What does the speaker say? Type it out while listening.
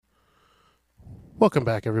Welcome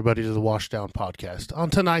back, everybody, to the Washdown podcast.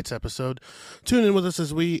 On tonight's episode, tune in with us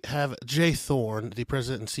as we have Jay Thorne, the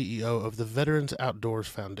president and CEO of the Veterans Outdoors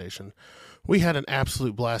Foundation. We had an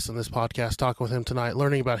absolute blast in this podcast talking with him tonight,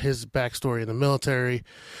 learning about his backstory in the military,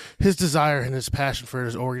 his desire and his passion for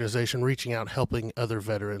his organization, reaching out and helping other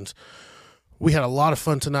veterans. We had a lot of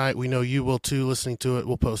fun tonight. We know you will too, listening to it.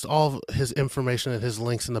 We'll post all of his information and his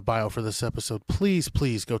links in the bio for this episode. Please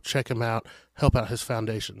go check him out, help out his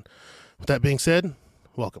foundation. With that being said,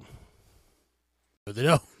 welcome. They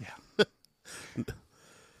know. Yeah.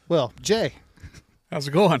 Well, Jay. How's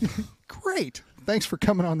it going? Great. Thanks for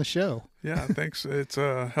coming on the show. Yeah, thanks. It's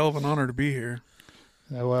a hell of an honor to be here.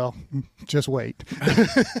 Well, just wait.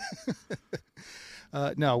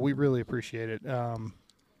 No, we really appreciate it.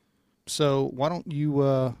 So why don't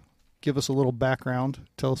you give us a little background,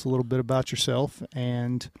 tell us a little bit about yourself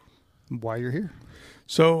and why you're here.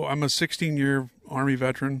 So I'm a 16-year Army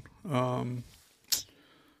veteran. A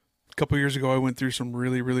couple years ago, I went through some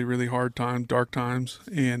really hard times, dark times,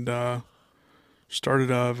 and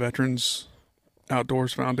started a Veterans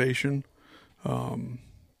Outdoors Foundation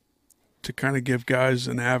to kind of give guys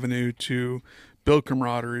an avenue to build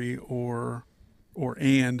camaraderie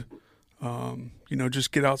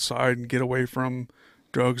just get outside and get away from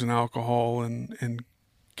drugs and alcohol and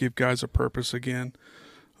give guys a purpose again.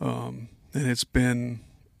 And it's been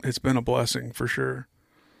a blessing for sure.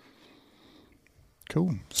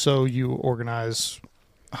 Cool. So you organize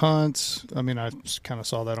hunts. I mean, I kind of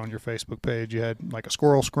saw that on your Facebook page. You had like a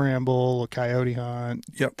squirrel scramble, a coyote hunt,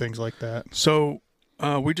 yep, things like that. So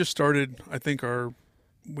we just started. I think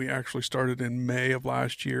we actually started in May of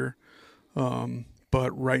last year.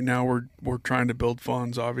 But right now we're trying to build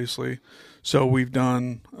funds, obviously. So we've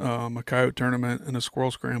done a coyote tournament and a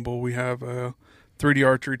squirrel scramble. We have a 3D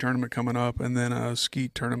archery tournament coming up, and then a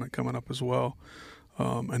skeet tournament coming up as well.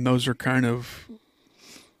 And those are kind of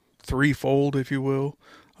threefold, if you will.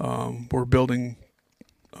 We're building,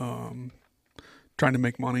 trying to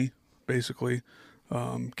make money, basically,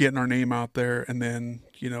 getting our name out there, and then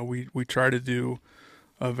we try to do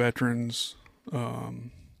a veterans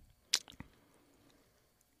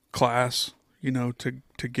class,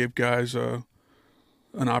 to give guys an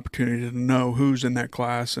opportunity to know who's in that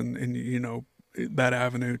class and that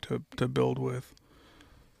avenue to build with.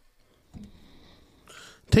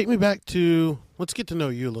 Take me back to, let's get to know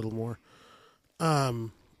you a little more.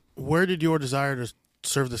 Where did your desire to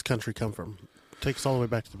serve this country come from? Take us all the way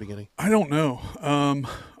back to the beginning. I don't know.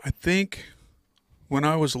 I think when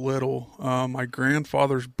I was little, my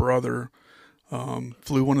grandfather's brother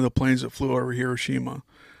flew one of the planes that flew over Hiroshima.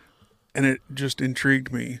 And it just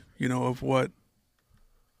intrigued me, of what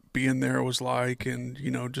being there was like and,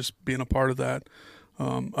 just being a part of that.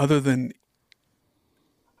 Other than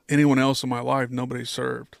anyone else in my life, nobody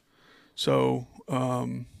served. So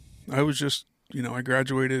I was just, I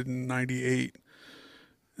graduated in 98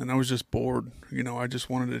 and I was just bored. I just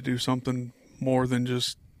wanted to do something more than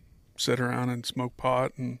just sit around and smoke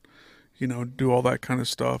pot and, do all that kind of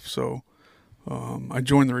stuff. So I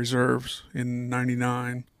joined the reserves in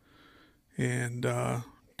 99. And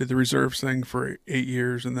did the reserves thing for 8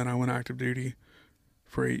 years, and then I went active duty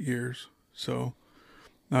for 8 years. So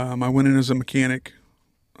I went in as a mechanic.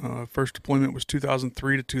 First deployment was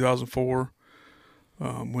 2003 to 2004.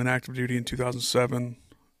 Went active duty in 2007,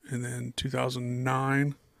 and then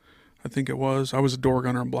 2009, I think it was. I was a door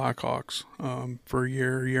gunner in Blackhawks for a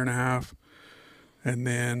year and a half, and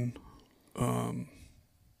then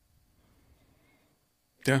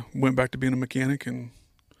went back to being a mechanic, and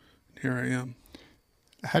here I am.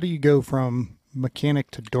 How do you go from mechanic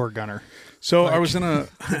to door gunner? So I was in a...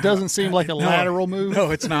 It doesn't seem like a lateral move. No,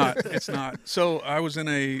 it's not. It's not. So I was in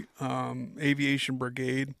a aviation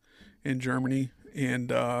brigade in Germany,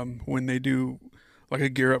 and when they do like a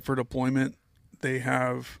gear up for deployment, they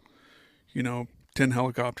have, 10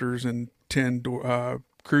 helicopters and 10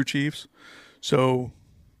 crew chiefs. So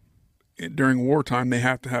during wartime, they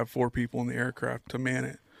have to have 4 people in the aircraft to man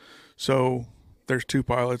it. So there's 2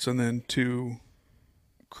 pilots and then 2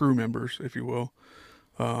 crew members, if you will.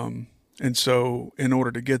 And so in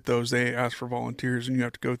order to get those, they ask for volunteers, and you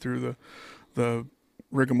have to go through the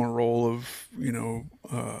rigmarole of,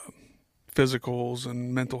 physicals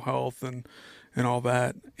and mental health and all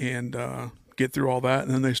that, and get through all that.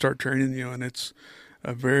 And then they start training you, and it's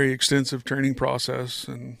a very extensive training process,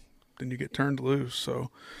 and then you get turned loose.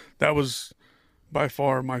 So that was by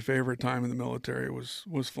far my favorite time in the military was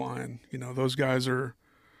flying. Those guys are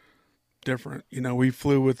different. We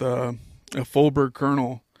flew with a Fulberg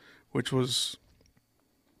Colonel, which was,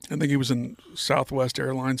 I think he was a Southwest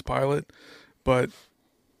Airlines pilot, but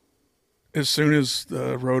as soon as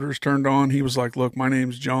the rotors turned on, he was like, "Look, my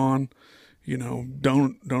name's John.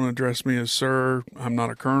 Don't address me as sir. I'm not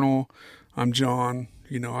a colonel. I'm John.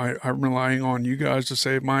 I'm relying on you guys to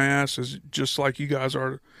save my ass, as just like you guys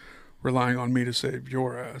are relying on me to save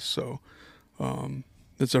your ass." So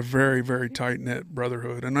it's a very, very tight-knit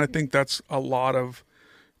brotherhood. And I think that's a lot of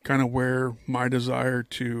kind of where my desire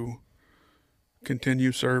to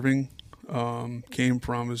continue serving came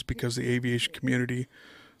from, is because the aviation community,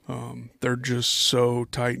 they're just so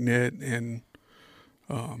tight-knit, and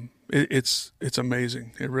it's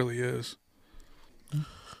amazing. It really is.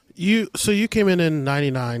 So you came in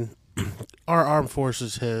 99. Our armed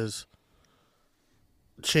forces has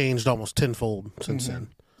changed almost tenfold since then.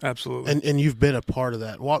 Absolutely. And you've been a part of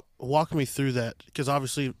that. Walk me through that, because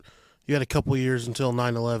obviously you had a couple of years until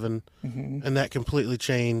 9/11, and that completely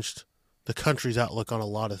changed the country's outlook on a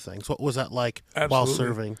lot of things. What was that like while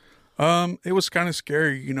serving? It was kind of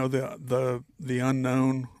scary, the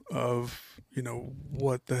unknown of,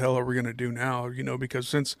 what the hell are we going to do now? Because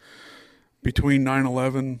since between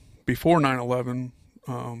 9/11, before 9/11,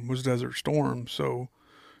 was Desert Storm. So,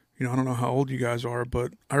 I don't know how old you guys are,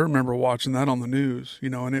 but I remember watching that on the news,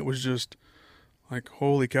 and it was just like,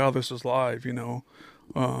 holy cow, this is live,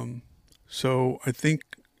 So I think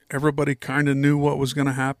everybody kind of knew what was going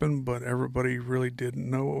to happen, but everybody really didn't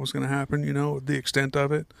know what was going to happen, the extent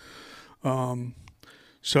of it.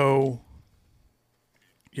 So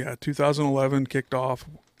yeah, 2011 kicked off,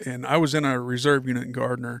 and I was in a reserve unit in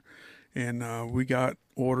Gardner, and we got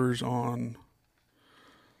orders on,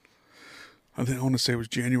 I want to say it was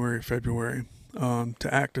January or February, to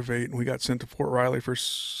activate, and we got sent to Fort Riley for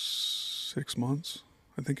 6 months,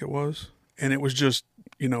 I think it was. And it was just,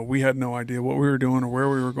 we had no idea what we were doing or where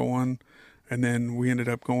we were going. And then we ended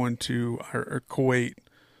up going to Kuwait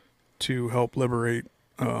to help liberate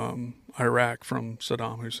Iraq from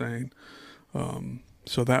Saddam Hussein.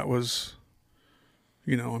 So that was,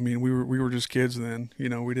 we were just kids then.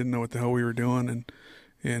 We didn't know what the hell we were doing,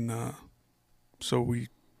 and so we,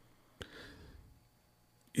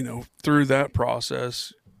 through that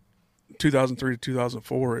process, 2003 to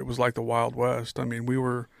 2004, it was like the Wild West. I mean, we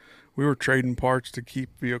were trading parts to keep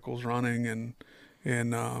vehicles running, and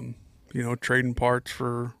trading parts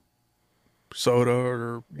for soda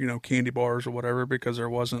or candy bars or whatever, because there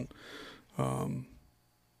wasn't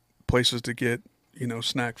places to get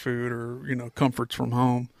snack food or comforts from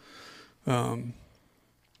home.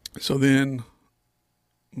 So then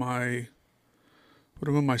my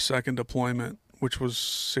second deployment, which was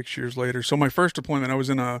 6 years later. So my first deployment, I was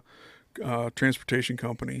in a transportation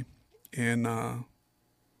company, and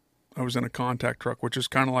I was in a contact truck, which is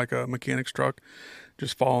kind of like a mechanic's truck,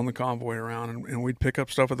 just following the convoy around, and we'd pick up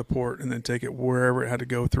stuff at the port and then take it wherever it had to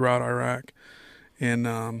go throughout Iraq.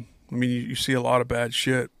 And you see a lot of bad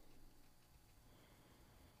shit,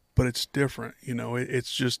 but it's different.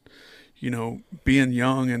 It's just, being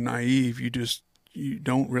young and naive, you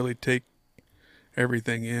don't really take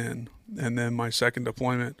everything in. And then my second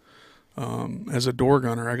deployment, as a door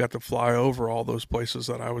gunner, I got to fly over all those places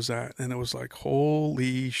that I was at, and it was like,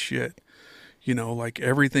 holy shit, like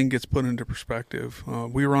everything gets put into perspective.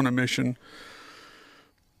 We were on a mission.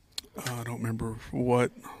 I don't remember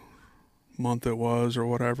what month it was or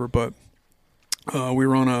whatever, but we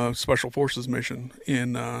were on a special forces mission,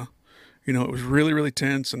 and it was really, really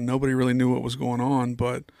tense, and nobody really knew what was going on.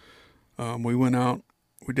 But we went out,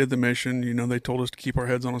 we did the mission. They told us to keep our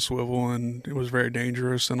heads on a swivel, and it was very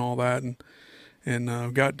dangerous and all that,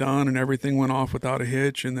 and got done, and everything went off without a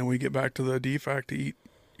hitch. And then we get back to the DFAC to eat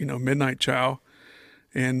midnight chow,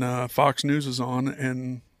 and Fox News is on,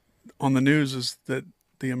 and on the news is that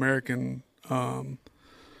the American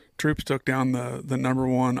troops took down the number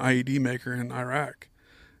one IED maker in Iraq.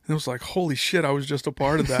 And it was like, holy shit, I was just a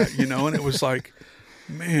part of that, and it was like,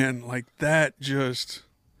 man, like that just,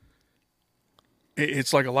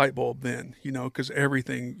 it's like a light bulb then, because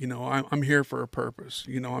everything, I'm here for a purpose.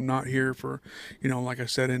 I'm not here for, like I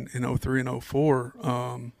said, in 03 and 04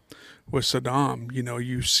 with Saddam,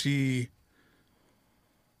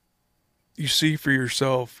 you see for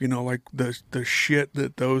yourself, like the shit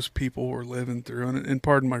that those people were living through, and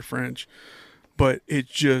pardon my French, but it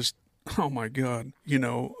just, oh my God,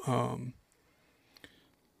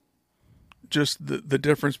 just the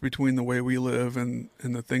difference between the way we live and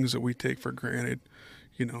the things that we take for granted,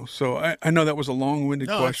 So I know that was a long-winded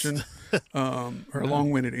question, or a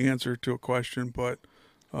long-winded answer to a question, but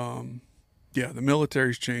yeah, the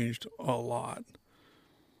military's changed a lot.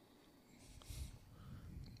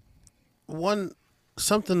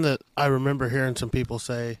 Something that I remember hearing some people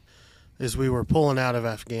say is we were pulling out of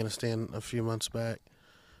Afghanistan a few months back.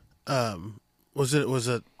 Was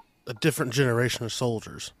it a different generation of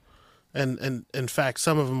soldiers, and in fact,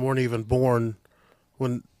 some of them weren't even born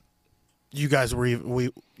when you guys were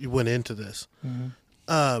you went into this.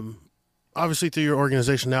 Obviously, through your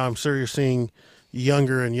organization now, I'm sure you're seeing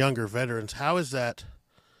younger and younger veterans. How is that?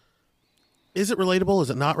 Is it relatable? Is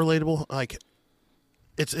it not relatable? Like,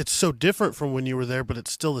 it's so different from when you were there, but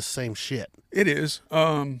it's still the same shit. It is.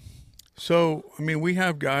 So, I mean, we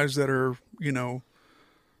have guys that are,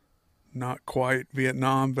 not quite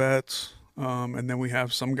Vietnam vets. And then we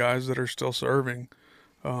have some guys that are still serving,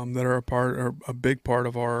 that are a big part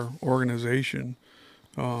of our organization,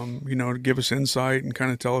 to give us insight and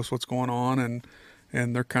kind of tell us what's going on.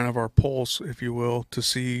 And they're kind of our pulse, if you will, to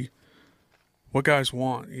see what guys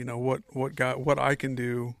want, what I can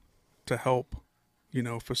do to help,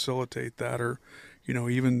 facilitate that, or,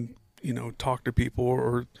 even, talk to people,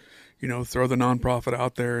 or, throw the nonprofit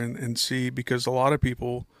out there and see, because a lot of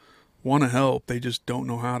people want to help. They just don't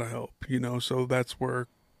know how to help, so that's where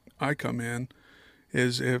I come in,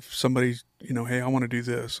 is if somebody's, hey, I want to do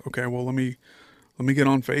this. Okay, well, let me get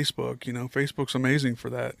on Facebook. Facebook's amazing for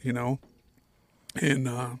that,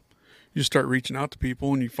 and you start reaching out to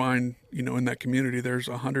people, and you find, in that community, there's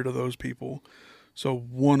 100 of those people. So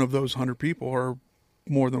one of those 100 people are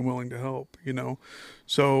more than willing to help,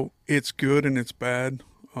 so it's good and it's bad.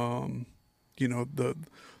 The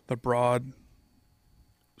broad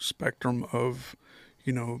spectrum of,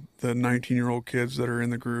 the 19-year-old kids that are in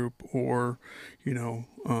the group, or, the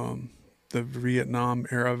Vietnam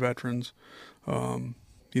era veterans,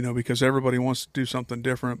 because everybody wants to do something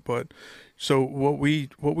different. But so what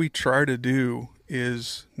we try to do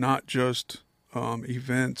is not just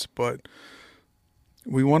events, but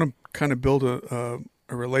we want to kind of build a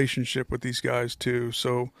relationship with these guys too.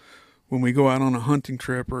 So when we go out on a hunting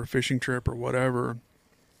trip or a fishing trip or whatever,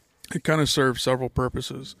 it kind of serves several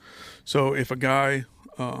purposes. So if a guy,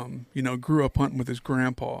 grew up hunting with his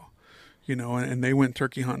grandpa, and they went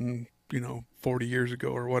turkey hunting, 40 years ago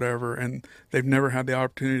or whatever, and they've never had the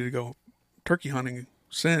opportunity to go turkey hunting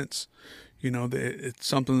since, it's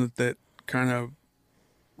something that kind of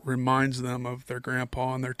reminds them of their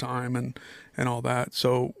grandpa and their time and all that.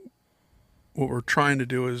 So what we're trying to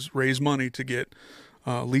do is raise money to get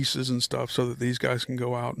leases and stuff, so that these guys can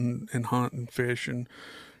go out and hunt and fish, and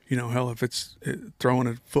hell, if it's throwing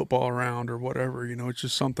a football around or whatever, it's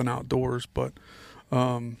just something outdoors. But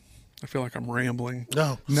I feel like I'm rambling.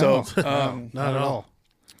 No, not at all.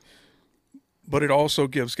 But it also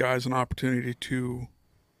gives guys an opportunity to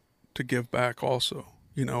give back also.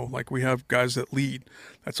 Like we have guys that lead.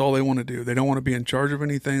 That's all they want to do. They don't want to be in charge of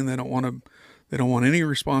anything. They don't want any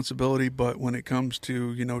responsibility. But when it comes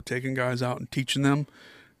to, taking guys out and teaching them,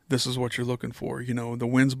 this is what you're looking for. The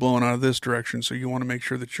wind's blowing out of this direction, so you want to make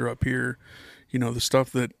sure that you're up here. The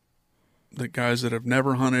stuff that guys that have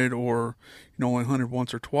never hunted, or, only hunted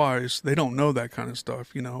once or twice, they don't know that kind of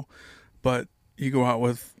stuff, But you go out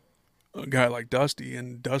with a guy like Dusty,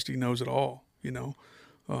 and Dusty knows it all,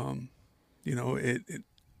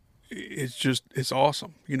 it's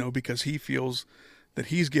awesome, because he feels that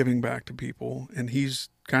he's giving back to people, and he's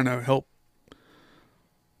kind of helped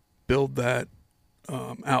build that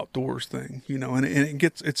outdoors thing, and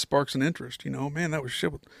it sparks an interest, man, that was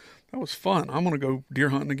shit. That was fun. I'm going to go deer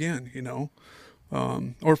hunting again,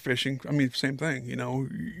 or fishing. I mean, same thing,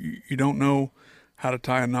 you don't know how to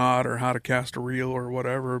tie a knot or how to cast a reel or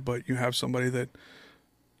whatever, but you have somebody that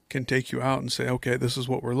can take you out and say, okay, this is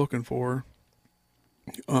what we're looking for.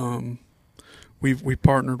 We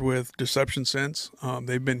partnered with Deception Sense.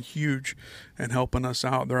 They've been huge in helping us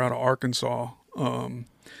out. They're out of Arkansas.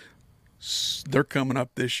 They're coming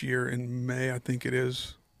up this year in May, I think it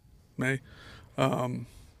is May. And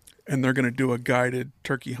they're going to do a guided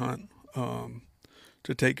turkey hunt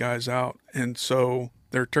to take guys out. And so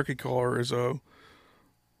their turkey caller is a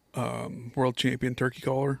world champion turkey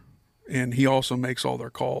caller, and he also makes all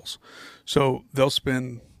their calls. So they'll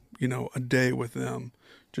spend, a day with them,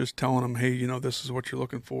 just telling them, hey, this is what you're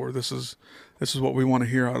looking for. This is what we want to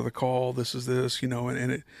hear out of the call. This is this,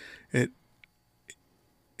 and it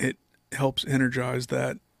helps energize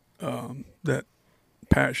that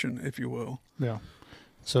passion, if you will. Yeah.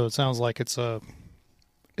 So it sounds like it's a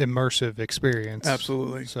immersive experience.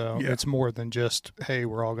 Absolutely. So yeah. It's more than just, hey,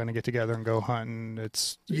 we're all going to get together and go hunting.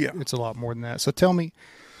 It's a lot more than that. So tell me,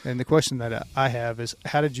 and the question that I have is,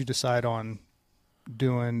 how did you decide on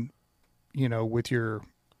doing, with your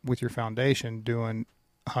foundation, doing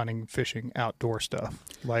hunting, fishing, outdoor stuff?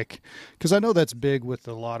 Like, because I know that's big with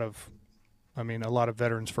a lot of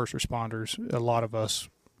veterans, first responders, a lot of us,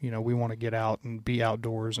 we want to get out and be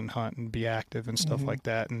outdoors and hunt and be active and stuff like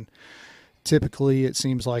that. And typically it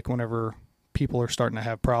seems like whenever people are starting to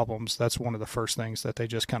have problems, that's one of the first things that they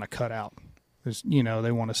just kind of cut out. Is, you know,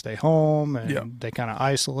 they want to stay home and they kind of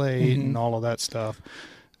isolate and all of that stuff.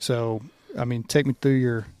 So, I mean, take me through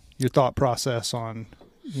your thought process on,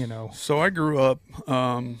 you know. So I grew up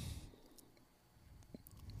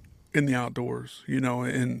in the outdoors, you know,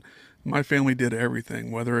 and my family did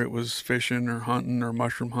everything, whether it was fishing or hunting or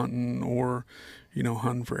mushroom hunting or, you know,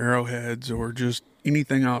 hunting for arrowheads or just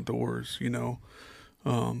anything outdoors, you know.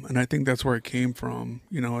 And I think that's where it came from.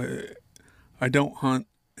 You know, I don't hunt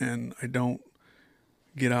and I don't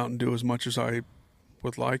get out and do as much as I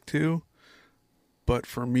would like to. But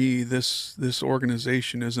for me, this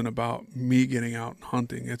organization isn't about me getting out and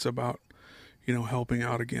hunting. It's about, you know, helping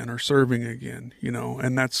out again or serving again, you know,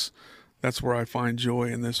 and that's where I find joy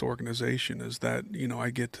in this organization, is that, you know, I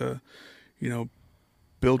get to, you know,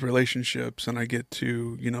 build relationships and I get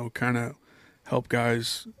to, you know, kind of help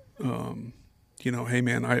guys, you know, hey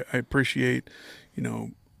man, I appreciate, you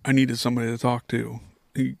know, I needed somebody to talk to.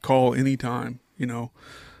 You call anytime, you know,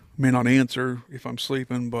 may not answer if I'm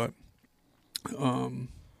sleeping, but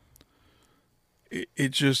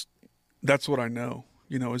it just, that's what I know,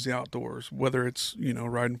 you know, is the outdoors, whether it's, you know,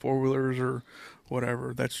 riding 4-wheelers or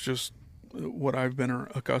whatever. That's just what I've been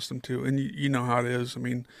accustomed to. And you know how it is. I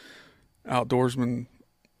mean, outdoorsmen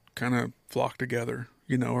kind of flock together,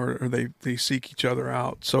 you know, or they seek each other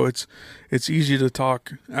out. So it's easy to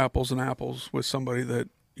talk apples and apples with somebody that,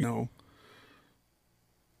 you know,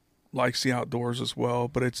 likes the outdoors as well,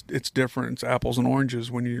 but it's different. It's apples and oranges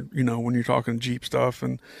when when you're talking Jeep stuff,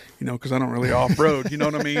 and, you know, cause I don't really off road, you know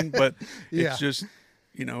what I mean? But it's just,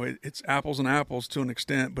 you know, it's apples and apples to an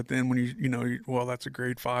extent, but then when you know, well, that's a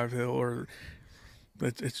grade 5 hill, or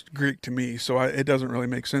it's Greek to me. So it doesn't really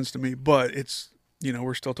make sense to me, but it's, you know,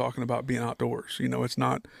 we're still talking about being outdoors, you know, it's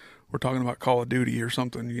not, we're talking about Call of Duty or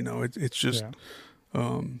something, you know, it's just,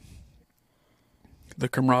 the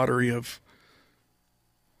camaraderie of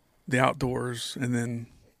the outdoors, and then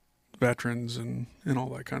veterans and all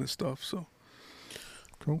that kind of stuff. So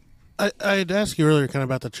cool. I'd ask you earlier kind of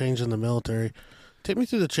about the change in the military. Take me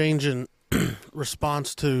through the change in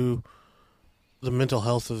response to the mental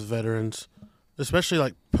health of veterans, especially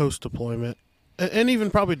like post-deployment, and even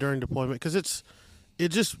probably during deployment, because it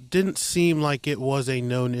just didn't seem like it was a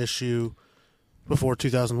known issue before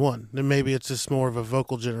 2001. And maybe it's just more of a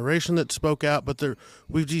vocal generation that spoke out, but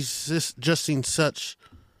we've just seen such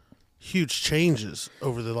huge changes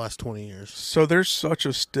over the last 20 years. So there's such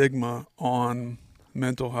a stigma on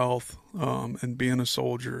mental health and being a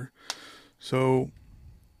soldier. So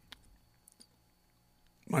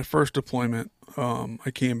my first deployment, I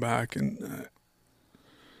came back, and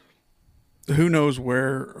who knows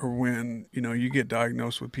where or when, you know, you get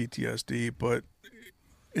diagnosed with PTSD, but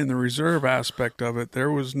in the reserve aspect of it, there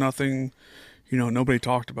was nothing, you know, nobody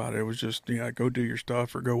talked about it. It was just, yeah, go do your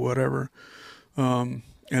stuff or go whatever.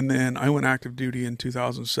 And then I went active duty in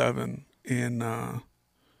 2007, and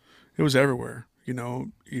it was everywhere. You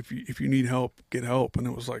know, if you need help, get help. And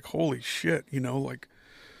it was like, holy shit, you know, like,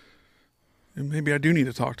 maybe I do need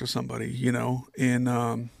to talk to somebody, you know. And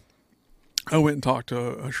I went and talked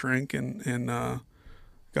to a shrink and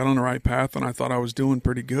got on the right path, and I thought I was doing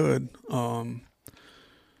pretty good. And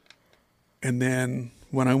then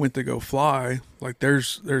when I went to go fly, like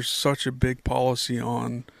there's such a big policy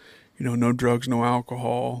on, you know, no drugs, no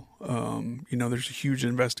alcohol. You know, there's a huge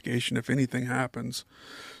investigation if anything happens.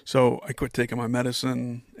 So I quit taking my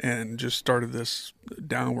medicine and just started this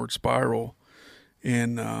downward spiral,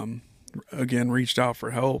 and again, reached out for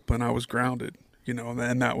help, and I was grounded, you know,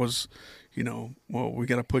 and that was, you know, well, we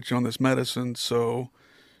got to put you on this medicine, so,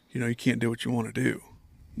 you know, you can't do what you want to do.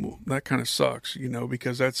 Well, that kind of sucks, you know,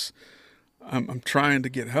 because I'm trying to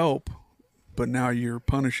get help, but now you're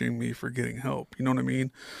punishing me for getting help. You know what I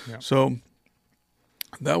mean? Yeah. So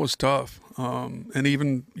that was tough. And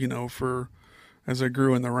even, you know, as I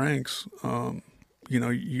grew in the ranks, you know,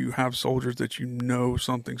 you have soldiers that, you know,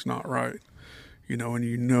 something's not right, you know, and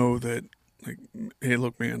you know that, like, hey,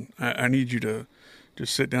 look, man, I need you to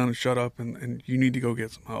just sit down and shut up, and you need to go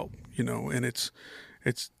get some help, you know. And it's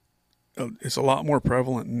a lot more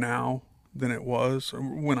prevalent now than it was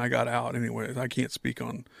when I got out. Anyways, I can't speak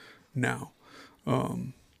on now.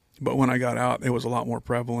 But when I got out, it was a lot more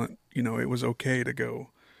prevalent. You know, it was okay to go,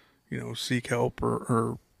 you know, seek help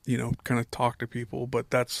or you know, kind of talk to people. But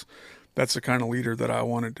that's the kind of leader that I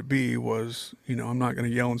wanted to be. Was, you know, I'm not going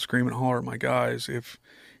to yell and scream and holler at my guys. If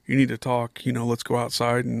you need to talk, you know, let's go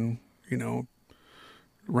outside and, you know,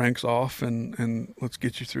 ranks off and let's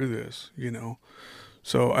get you through this, you know.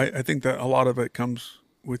 So I think that a lot of it comes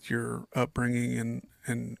with your upbringing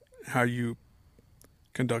and how you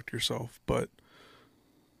conduct yourself. But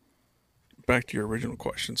back to your original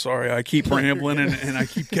question. Sorry, I keep rambling and I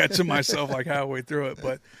keep catching myself like halfway through it.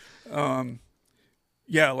 But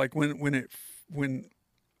yeah, like when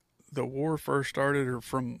the war first started, or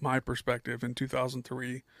from my perspective in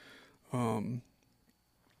 2003,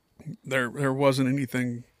 there wasn't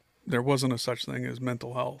a such thing as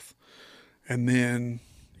mental health. And then,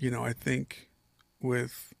 I think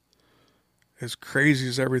with as crazy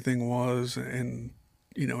as everything was, and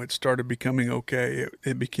it started becoming okay,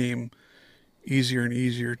 it became easier and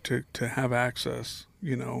easier to have access,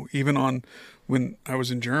 even on when I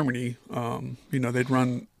was in Germany, they'd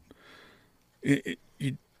run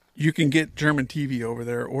you can get German TV over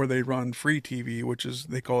there, or they run free TV, which is,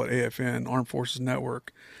 they call it AFN, Armed Forces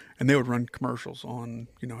Network, and they would run commercials on,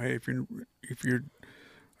 hey, if you're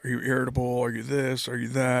are you irritable? Are you this? Are you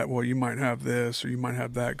that? Well, you might have this or you might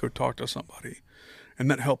have that. Go talk to somebody. And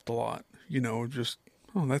that helped a lot, just,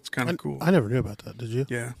 that's kind of cool. I never knew about that. Did you?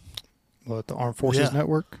 Yeah. What, the Armed Forces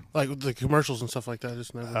Network? Like the commercials and stuff like that. I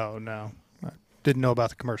just never. Oh, no. I didn't know about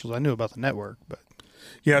the commercials. I knew about the network, but.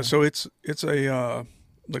 Yeah, so it's a,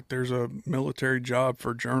 like there's a military job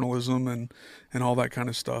for journalism and all that kind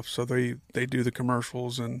of stuff. So they do the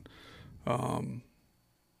commercials, and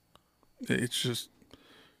it's just,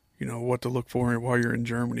 what to look for while you're in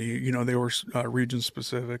Germany. They were region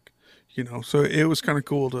specific, so it was kind of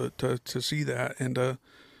cool to see that. And,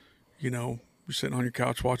 you're sitting on your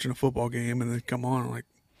couch watching a football game, and they come on and like,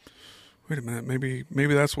 wait a minute,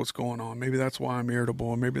 maybe that's what's going on. Maybe that's why I'm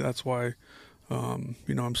irritable. And maybe that's why,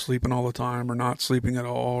 I'm sleeping all the time or not sleeping at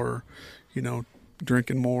all, or,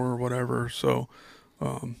 drinking more or whatever. So,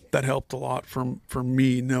 that helped a lot for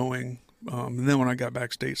me knowing. And then when I got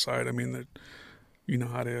back stateside, I mean, that,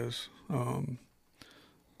 how it is.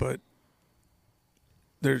 But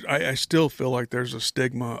I still feel like there's a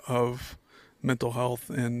stigma of mental health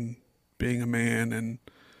and being a man, and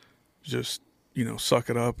just, suck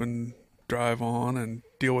it up and drive on and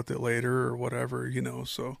deal with it later or whatever,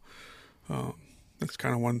 so, that's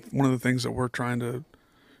kind of one of the things that we're trying to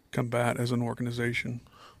combat as an organization.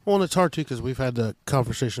 Well, and it's hard too, because we've had the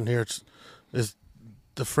conversation here. Is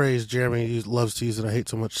the phrase Jeremy loves to use, and I hate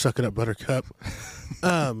so much, "suck it up, buttercup."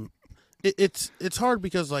 It's hard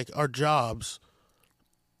because, like, our jobs,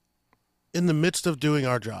 in the midst of doing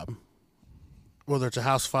our job, whether it's a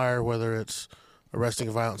house fire, whether it's arresting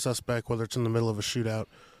a violent suspect, whether it's in the middle of a shootout,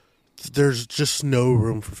 there's just no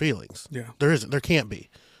room for feelings. Yeah, there isn't. There can't be.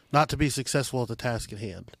 Not to be successful at the task at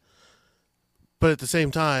hand. But at the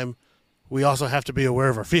same time, we also have to be aware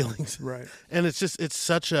of our feelings. Right. And it's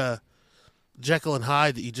such a Jekyll and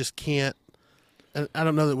Hyde that you just can't. And I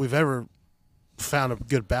don't know that we've ever found a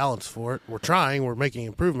good balance for it. We're trying. We're making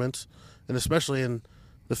improvements. And especially in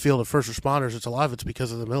the field of first responders, a lot of it's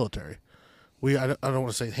because of the military. I don't want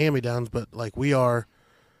to say hand-me-downs, but like we are,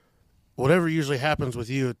 whatever usually happens with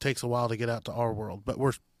you, it takes a while to get out to our world. But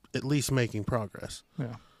we're at least making progress.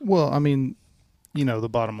 Yeah. Well, I mean, the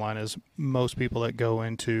bottom line is most people that go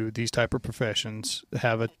into these type of professions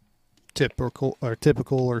have a typical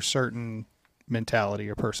or certain mentality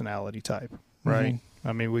or personality type, right? Mm-hmm.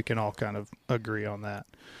 I mean, we can all kind of agree on that.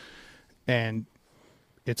 And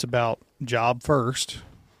it's about job first,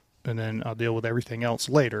 and then I'll deal with everything else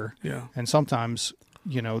later. Yeah. And sometimes,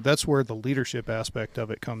 that's where the leadership aspect of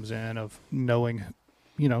it comes in, of knowing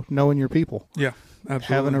your people. Yeah.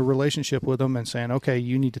 Absolutely. Having a relationship with them and saying, okay,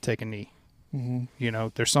 you need to take a knee. Mm-hmm.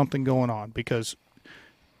 There's something going on, because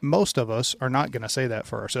most of us are not going to say that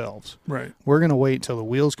for ourselves. Right. We're going to wait until the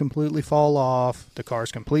wheels completely fall off, the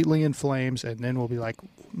car's completely in flames, and then we'll be like,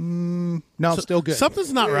 no, it's still good.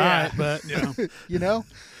 Something's not right, but,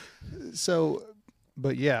 So,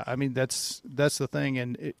 but yeah, I mean, that's the thing.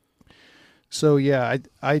 And so, yeah,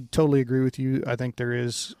 I totally agree with you. I think there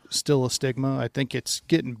is still a stigma. I think it's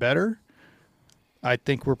getting better. I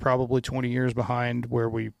think we're probably 20 years behind where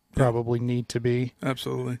we probably need to be.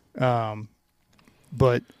 Absolutely.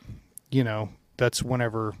 But, that's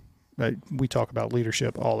whenever we talk about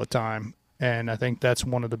leadership all the time. And I think that's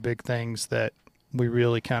one of the big things that we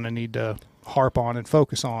really kind of need to harp on and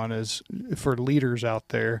focus on, is for leaders out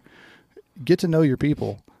there, get to know your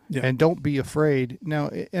people. Yeah. And don't be afraid.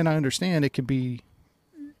 Now, and I understand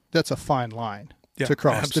that's a fine line. To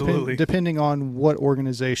cross, absolutely. Depending on what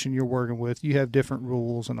organization you're working with, you have different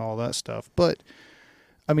rules and all that stuff. But,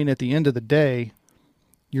 I mean, at the end of the day,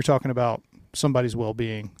 you're talking about somebody's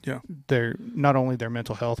well-being. Yeah. Their, not only their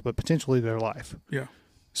mental health, but potentially their life. Yeah.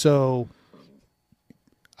 So,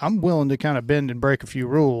 I'm willing to kind of bend and break a few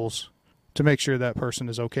rules to make sure that person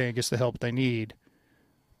is okay and gets the help they need.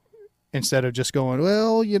 instead of just going,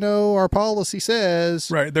 well, our policy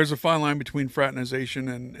says. Right. There's a fine line between fraternization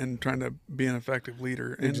and trying to be an effective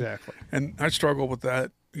leader. And, Exactly. And I struggled with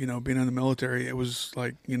that, being in the military. It was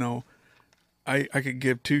like, I could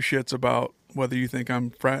give two shits about whether you think I'm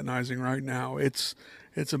fraternizing right now. It's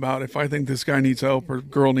about if I think this guy needs help or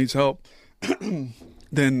girl needs help,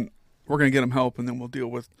 then we're going to get them help, and then we'll deal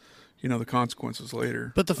with, the consequences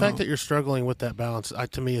later. But the fact that you're struggling with that balance,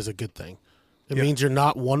 to me, is a good thing. It means you're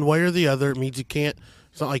not one way or the other. It means you can't.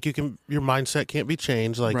 It's not like your mindset can't be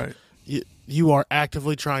changed. Like right. you are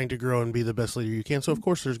actively trying to grow and be the best leader you can. So of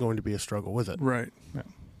course there's going to be a struggle with it. Right.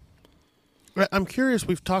 Yeah. I'm curious.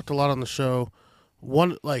 We've talked a lot on the show.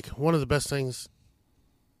 One of the best things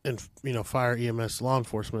in fire, EMS, law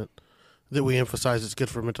enforcement that we emphasize is good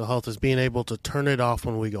for mental health is being able to turn it off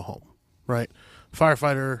when we go home. Right.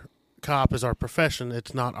 Firefighter, cop is our profession.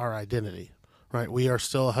 It's not our identity. Right, we are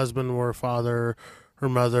still a husband or a father or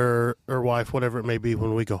mother or wife, whatever it may be,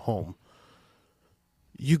 when we go home.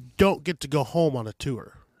 You don't get to go home on a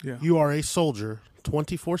tour. Yeah. You are a soldier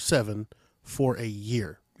 24/7 for a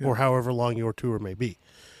year or however long your tour may be.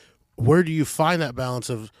 Where do you find that balance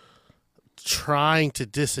of trying to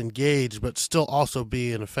disengage but still also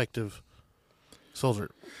be an effective soldier?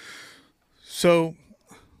 So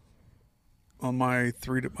on my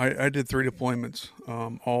I did 3 deployments,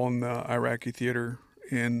 all in the Iraqi theater,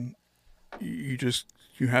 and you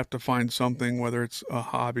have to find something, whether it's a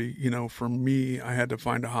hobby. For me, I had to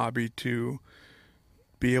find a hobby to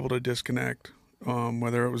be able to disconnect,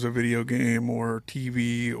 whether it was a video game or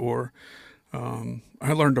TV or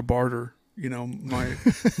I learned to barter. My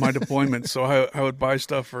deployments. So I would buy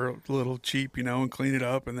stuff for a little cheap, and clean it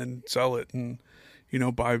up and then sell it and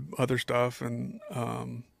buy other stuff and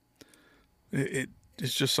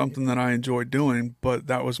It's just something that I enjoyed doing, but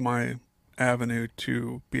that was my avenue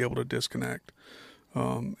to be able to disconnect.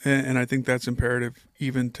 And I think that's imperative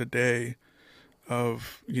even today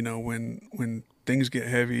of, when things get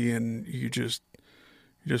heavy and you just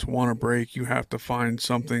want to break, you have to find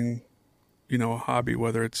something, a hobby,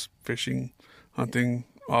 whether it's fishing, hunting,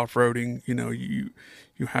 off-roading,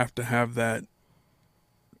 you have to have that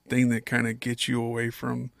thing that kind of gets you away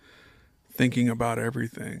from thinking about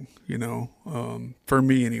everything, for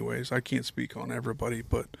me anyways. I can't speak on everybody,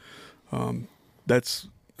 but that's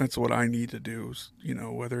what I need to do,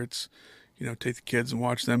 whether it's, take the kids and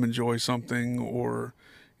watch them enjoy something, or,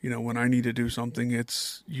 when I need to do something,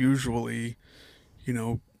 it's usually,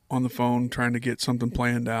 on the phone trying to get something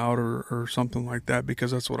planned out or something like that,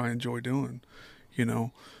 because that's what I enjoy doing,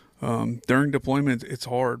 during deployment, it's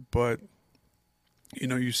hard, but,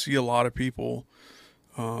 you see a lot of people,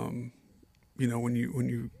 when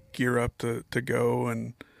you gear up to go,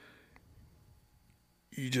 and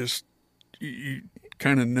you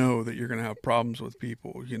kind of know that you're going to have problems with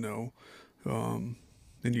people, and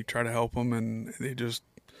you try to help them, and they just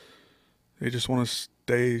want to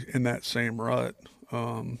stay in that same rut.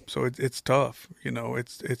 So it's tough,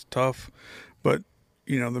 it's tough, but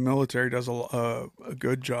the military does a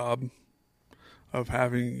good job of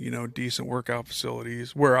having, decent workout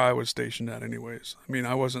facilities where I was stationed at anyways. I mean,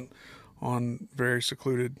 I wasn't on very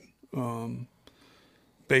secluded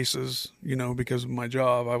bases, because of my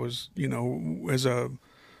job. I was, as a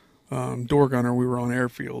door gunner, we were on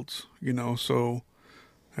airfields, so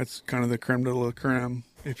that's kind of the creme de la creme,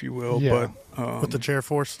 if you will. Yeah. But With the chair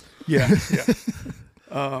force? Yeah.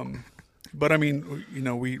 But I mean,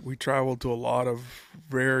 we traveled to a lot of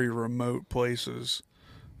very remote places,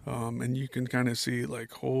 and you can kind of see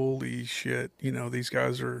like, holy shit, these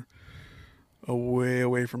guys are way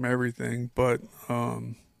away from everything, but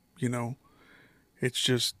it's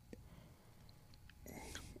just,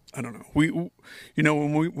 I don't know.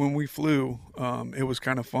 When we flew, it was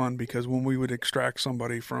kind of fun, because when we would extract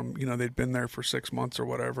somebody from, they'd been there for 6 months or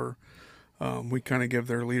whatever, we kind of give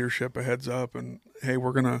their leadership a heads up, and hey,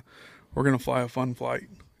 we're gonna fly a fun flight.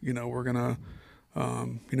 We're gonna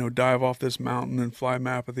dive off this mountain and fly a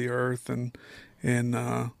map of the earth, and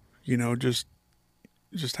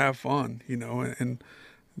just have fun, and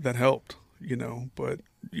that helped, but,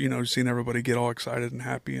 seeing everybody get all excited and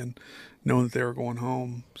happy and knowing that they were going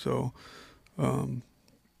home. So,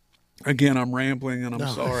 again, I'm rambling and I'm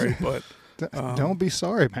sorry, but don't be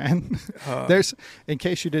sorry, man. There's, in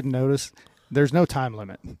case you didn't notice, there's no time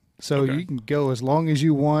limit. So you can go as long as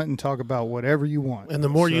you want and talk about whatever you want. And the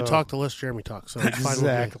more you talk, the less Jeremy talks. So it's fine.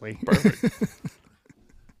 Exactly. Perfect.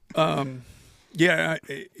 Yeah,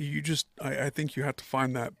 I think you have to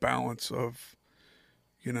find that balance of,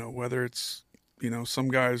 whether it's, some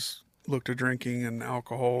guys look to drinking and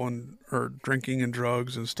alcohol or drinking and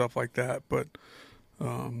drugs and stuff like that, but,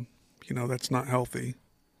 that's not healthy.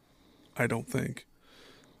 I don't think.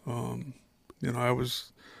 You know,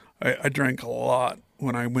 I drank a lot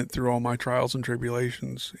when I went through all my trials and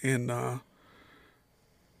tribulations, and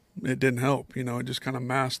it didn't help. You know, it just kind of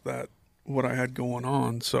masked that what I had going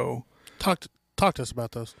on. So Talk to us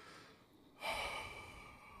about those.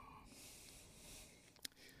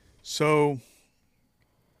 So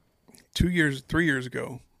 3 years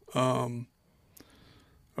ago, I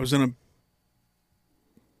was in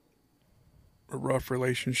a rough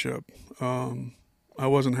relationship. I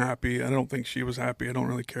wasn't happy. I don't think she was happy. I don't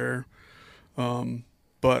really care.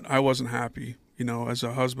 But I wasn't happy, you know, as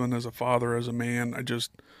a husband, as a father, as a man.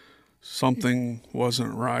 Something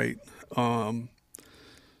wasn't right.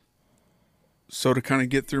 So to kind of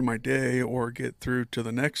get through my day or get through to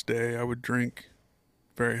the next day, I would drink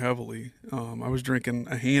very heavily. I was drinking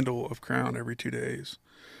a handle of Crown every 2 days.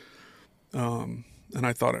 And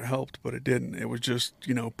I thought it helped, but it didn't. It was just,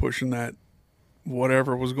 you know, pushing that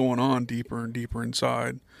whatever was going on deeper and deeper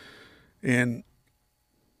inside. And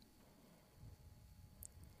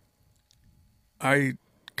I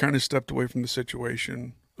kind of stepped away from the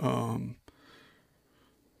situation.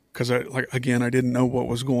 Cause I didn't know what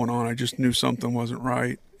was going on. I just knew something wasn't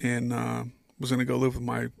right, and, was going to go live with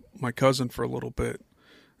my cousin for a little bit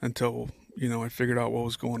until, you know, I figured out what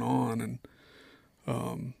was going on. And,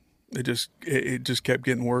 it just kept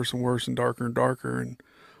getting worse and worse and darker. And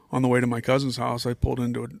on the way to my cousin's house, I pulled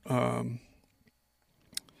into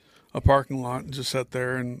a parking lot and just sat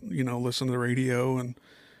there and, you know, listened to the radio and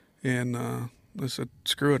I said,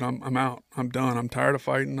 screw it. I'm out. I'm done. I'm tired of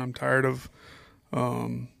fighting. I'm tired of,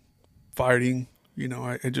 fighting. You know,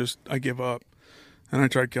 I give up. And I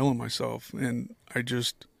tried killing myself. And I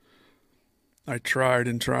tried,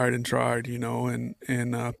 you know, and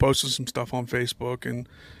posted some stuff on Facebook and,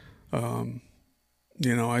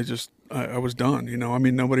 you know, I was done, you know. I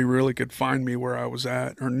mean, nobody really could find me where I was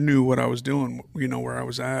at or knew what I was doing, you know, where I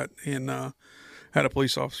was at. And, had a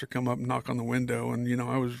police officer come up and knock on the window, and, you know,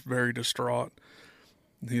 I was very distraught.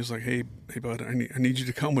 And he was like, hey bud, I need you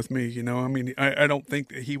to come with me. You know, I mean, I don't think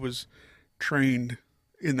that he was trained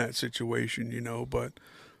in that situation, you know, but,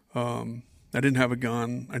 I didn't have a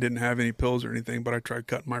gun. I didn't have any pills or anything, but I tried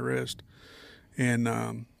cutting my wrist. And,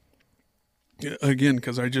 again,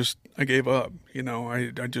 cause I gave up, you know,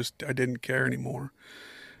 I didn't care anymore.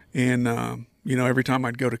 And, you know, every time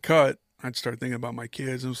I'd go to cut, I'd start thinking about my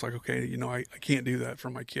kids, and it was like, okay, you know, I can't do that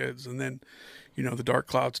for my kids. And then, you know, the dark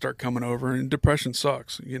clouds start coming over, and depression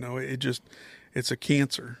sucks. You know, it's a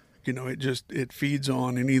cancer. You know, it feeds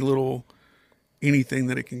on anything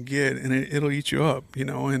that it can get, and it'll eat you up. You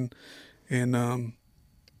know, and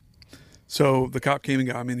so the cop came and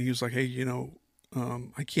got me, and he was like, hey, you know,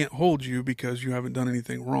 I can't hold you because you haven't done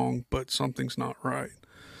anything wrong, but something's not right.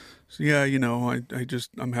 So yeah, you know,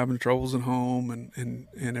 I'm having troubles at home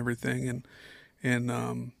and everything.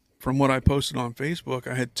 And from what I posted on Facebook,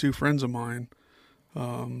 I had two friends of mine,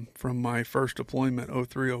 from my first deployment,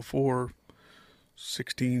 0304,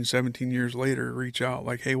 16, 17 years later, reach out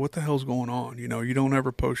like, hey, what the hell's going on? You know, you don't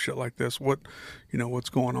ever post shit like this. What's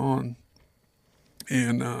going on?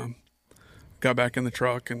 And, got back in the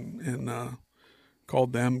truck and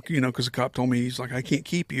called them, you know, cause the cop told me, he's like, I can't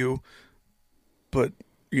keep you, but,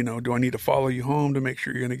 you know, do I need to follow you home to make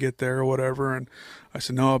sure you're going to get there or whatever? And I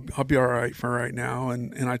said, no, I'll be all right for right now.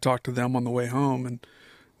 And I talked to them on the way home. And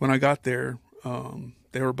when I got there,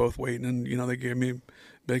 they were both waiting, and, you know, they gave me a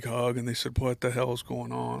big hug, and they said, what the hell is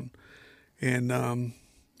going on? And,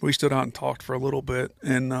 we stood out and talked for a little bit,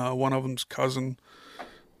 and, one of them's cousin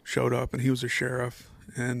showed up, and he was a sheriff,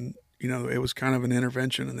 and, you know, it was kind of an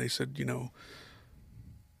intervention, and they said, you know,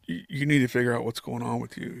 you need to figure out what's going on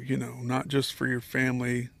with you, you know, not just for your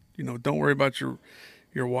family, you know, don't worry about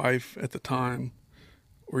your wife at the time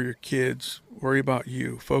or your kids, worry about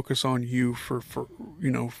you, focus on you for,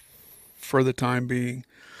 you know, for the time being.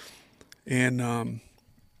 And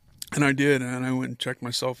I did, and I went and checked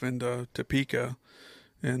myself into Topeka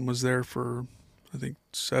and was there for, I think,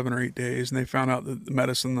 7 or 8 days. And they found out that the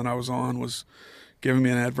medicine that I was on was giving me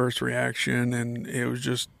an adverse reaction. And it was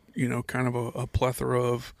just, you know, kind of a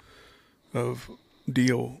plethora of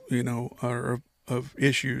deal, you know, or of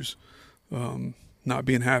issues, not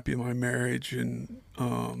being happy in my marriage and,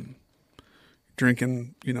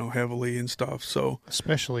 drinking, you know, heavily and stuff. So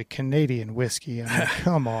especially Canadian whiskey. I mean,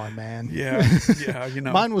 come on, man. Yeah. You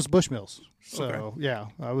know, mine was Bushmills. So okay. Yeah,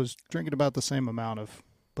 I was drinking about the same amount of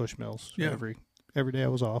Bushmills every day I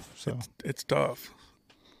was off. So it's tough.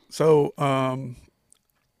 So,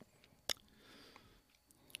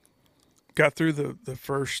 got through the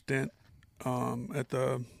first stint, at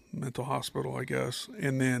the mental hospital, I guess.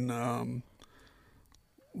 And then,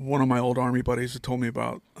 one of my old Army buddies had told me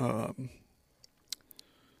about, oh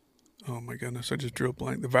my goodness, I just drew a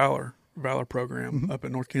blank, the Valor program up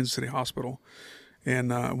at North Kansas City Hospital.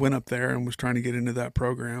 And went up there and was trying to get into that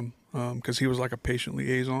program because he was like a patient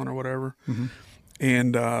liaison or whatever.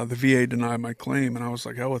 And the VA denied my claim, and I was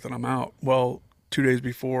like, hell with it, I'm out. Well, 2 days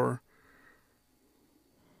before,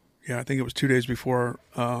 I think it was 2 days before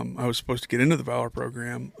I was supposed to get into the Valor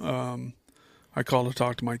program, I called to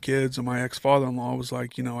talk to my kids, and my ex-father-in-law was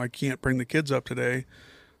like, I can't bring the kids up today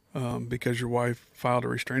because your wife filed a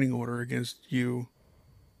restraining order against you,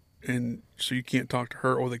 and so you can't talk to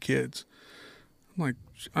her or the kids. I'm like,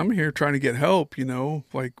 I'm here trying to get help,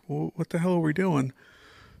 like, well, what the hell are we doing?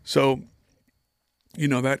 So,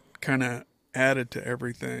 that kind of added to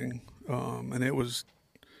everything. And it was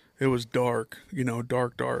dark,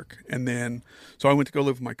 dark. And then, so I went to go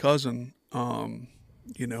live with my cousin, and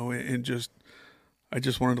I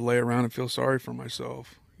just wanted to lay around and feel sorry for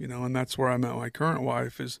myself, and that's where I met my current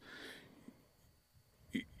wife. Is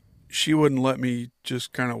she wouldn't let me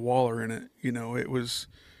just kind of waller in it. It was,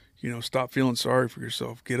 stop feeling sorry for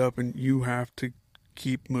yourself. Get up, and you have to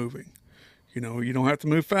keep moving. You don't have to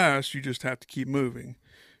move fast. You just have to keep moving.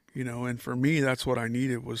 And for me, that's what I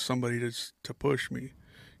needed, was somebody to push me.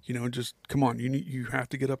 Just come on. You have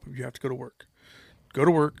to get up. You have to go to work. Go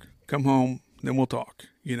to work. Come home. Then we'll talk.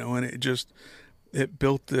 And it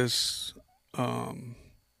built this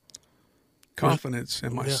confidence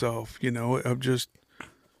in myself. Of just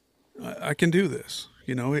I can do this.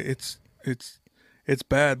 It's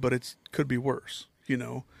bad, but it could be worse,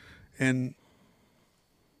 And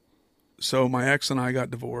so my ex and I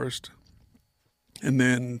got divorced. And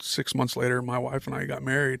then 6 months later, my wife and I got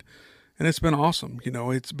married. And it's been awesome.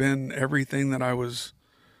 It's been everything that I was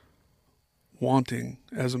wanting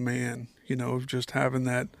as a man, of just having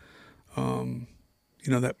that,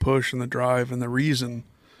 that push and the drive and the reason,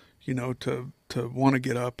 to want to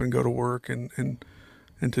get up and go to work and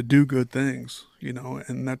to do good things,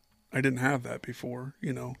 and that, I didn't have that before,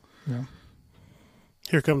 Yeah.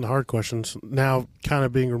 Here come the hard questions. Now, kind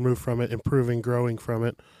of being removed from it, improving, growing from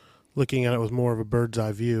it, looking at it with more of a bird's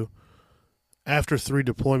eye view. After 3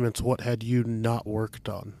 deployments, what had you not worked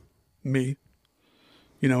on? Me.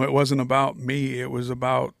 It wasn't about me. It was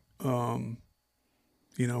about,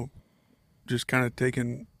 just kind of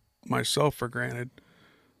taking myself for granted,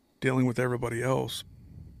 dealing with everybody else,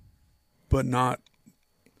 but not,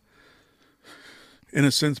 in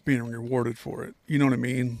a sense, being rewarded for it. You know what I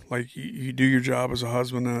mean? Like, you do your job as a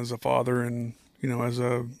husband and as a father and, as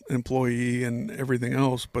a employee and everything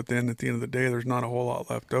else. But then at the end of the day, there's not a whole lot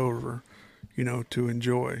left over, to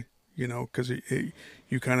enjoy, because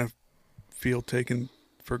you kind of feel taken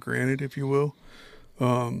for granted, if you will.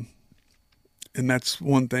 And that's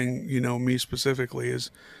one thing, me specifically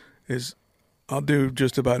is I'll do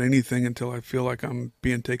just about anything until I feel like I'm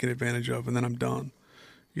being taken advantage of, and then I'm done,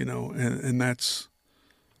 and that's,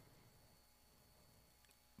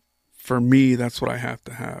 for me, that's what I have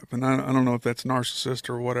to have. And I don't know if that's narcissist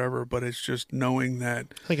or whatever, but it's just knowing that.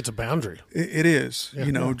 I think it's a boundary. It is,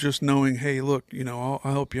 just knowing, hey, look, I'll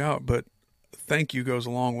help you out, but thank you goes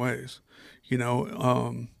a long ways.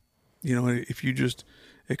 If you just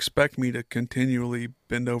expect me to continually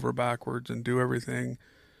bend over backwards and do everything,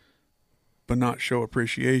 but not show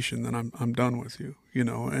appreciation, then I'm done with you,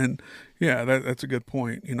 and yeah, that's a good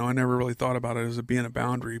point. I never really thought about it as being a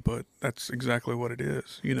boundary, but that's exactly what it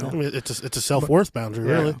is, I mean, it's a self-worth boundary,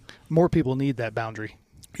 really. More people need that boundary.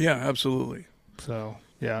 Yeah, absolutely. So,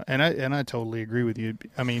 yeah. And I totally agree with you.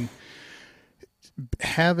 I mean,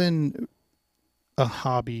 having a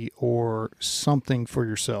hobby or something for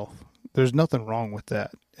yourself, there's nothing wrong with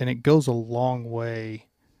that. And it goes a long way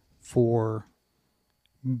for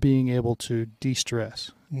being able to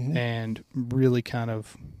de-stress and really kind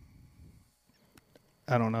of,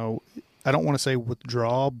 I don't know, I don't want to say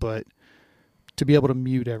withdraw, but to be able to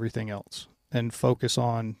mute everything else and focus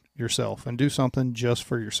on yourself and do something just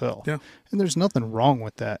for yourself. Yeah. And there's nothing wrong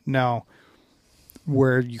with that. Now,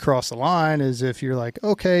 where you cross the line is if you're like,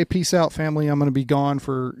 okay, peace out, family. I'm going to be gone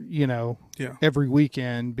for, every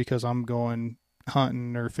weekend because I'm going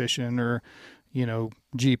hunting or fishing or,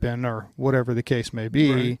 jeeping or whatever the case may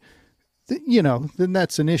be, right. Then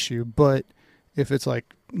that's an issue. But if it's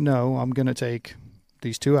like, no, I'm going to take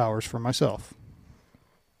these 2 hours for myself.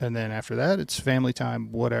 And then after that, it's family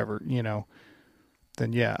time, whatever,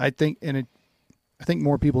 then yeah, I think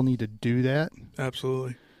more people need to do that.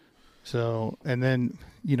 Absolutely. So, and then,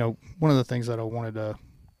 one of the things that I wanted to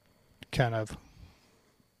kind of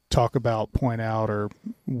talk about, point out or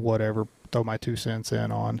whatever, throw my 2 cents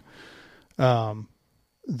in on,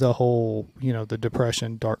 the whole, the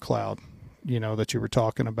depression, dark cloud that you were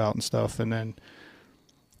talking about and stuff. And then,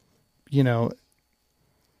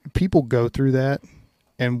 people go through that,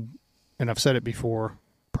 and I've said it before,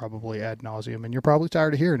 probably ad nauseum, and you're probably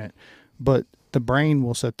tired of hearing it, but the brain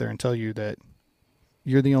will sit there and tell you that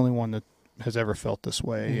you're the only one that has ever felt this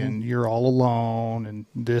way, and you're all alone, and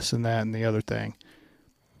this and that and the other thing.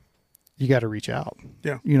 You got to reach out,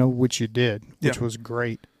 which you did, which was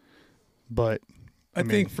great. But I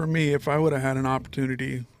think for me, if I would have had an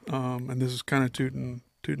opportunity, and this is kind of tooting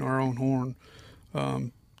our own horn,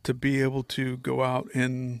 to be able to go out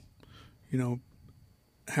and,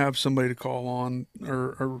 have somebody to call on,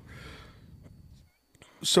 or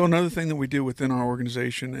so another thing that we do within our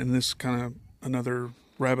organization, and this is kind of another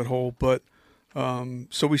rabbit hole, but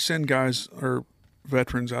so we send guys or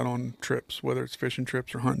veterans out on trips, whether it's fishing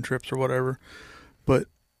trips or hunting trips or whatever. But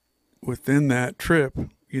within that trip,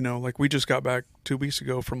 like we just got back 2 weeks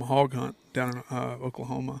ago from a hog hunt down in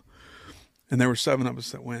Oklahoma, and there were 7 of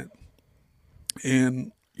us that went.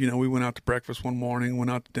 And, we went out to breakfast one morning, went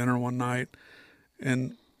out to dinner one night,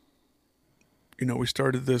 and, we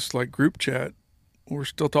started this like group chat. We're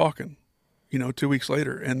still talking, 2 weeks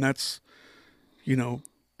later. And that's,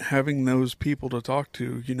 having those people to talk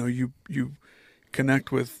to, you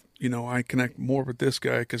connect with, I connect more with this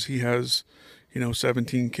guy because he has,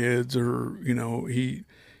 17 kids, or, he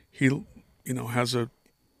has a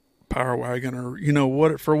power wagon,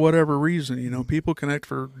 or, for whatever reason, people connect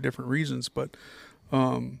for different reasons, but,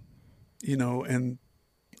 and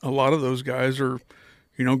a lot of those guys are,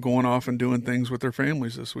 going off and doing things with their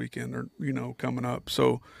families this weekend, or, coming up.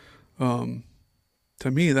 So,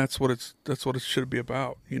 to me, that's what it should be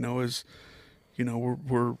about, is,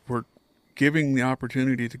 we're giving the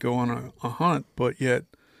opportunity to go on a hunt, but yet,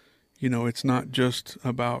 it's not just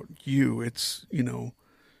about you. It's,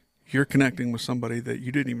 you're connecting with somebody that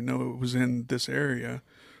you didn't even know was in this area,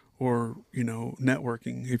 or,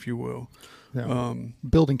 networking, if you will. Yeah.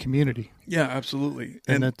 Building community. Yeah, absolutely.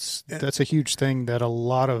 And that's a huge thing that a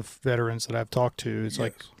lot of veterans that I've talked to, it's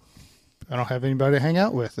like, I don't have anybody to hang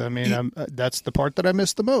out with. I mean, that's the part that I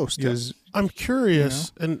miss the most. Yeah. Is I'm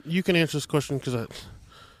curious, and you can answer this question because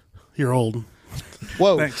you're old.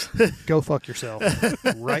 Whoa! Thanks. Go fuck yourself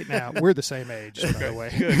right now. We're the same age, by the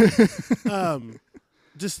way.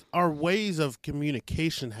 Just our ways of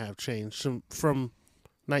communication have changed from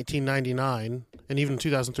 1999 and even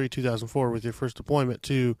 2003, 2004 with your first deployment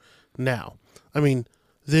to now. I mean,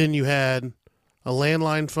 then you had a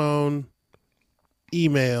landline phone,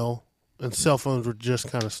 email, and cell phones were just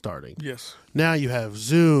kind of starting. Yes. Now you have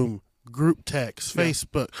Zoom, group text,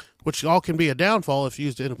 Facebook, which all can be a downfall if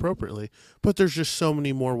used inappropriately. But there's just so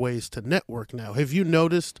many more ways to network now. Have you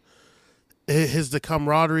noticed, has the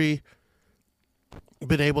camaraderie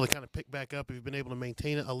been able to kind of pick back up? Have you been able to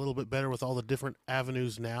maintain it a little bit better with all the different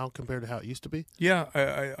avenues now compared to how it used to be? Yeah,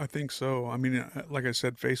 I think so. I mean, like I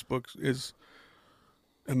said, Facebook is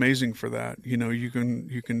amazing for that. You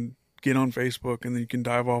can get on Facebook, and then you can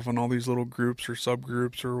dive off on all these little groups or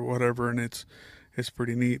subgroups or whatever, and it's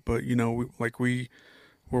pretty neat. But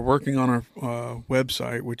we're working on our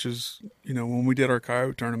website, which is, when we did our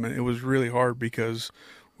coyote tournament, it was really hard because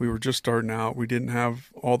we were just starting out. We didn't have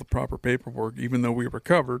all the proper paperwork, even though we were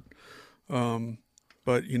covered.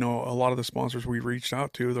 But a lot of the sponsors we reached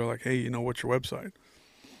out to, they're like, hey, what's your website?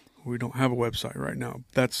 We don't have a website right now.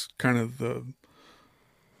 That's kind of the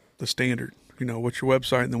standard. What's your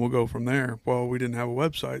website? And then we'll go from there. Well, we didn't have a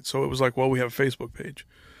website. So it was like, well, we have a Facebook page.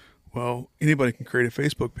 Well, anybody can create a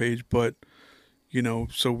Facebook page, but,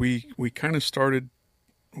 so we kind of started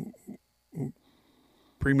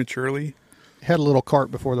prematurely. Had a little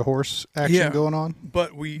cart before the horse action going on.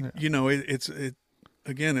 But it's a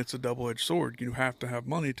double-edged sword. You have to have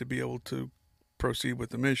money to be able to proceed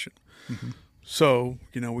with the mission. Mm-hmm. So,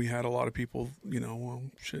 we had a lot of people, well,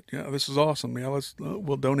 shit, yeah, this is awesome. Yeah,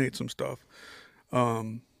 we'll donate some stuff.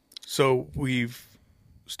 So we've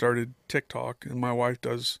started TikTok, and my wife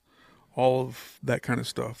does all of that kind of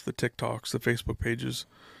stuff, the TikToks, the Facebook pages,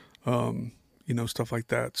 stuff like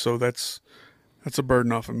that. So that's a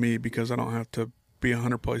burden off of me because I don't have to be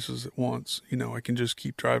 100 places at once. I can just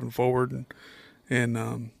keep driving forward,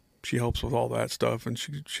 and she helps with all that stuff, and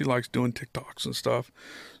she likes doing TikToks and stuff.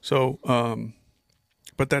 So,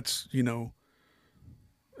 but that's,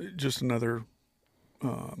 just another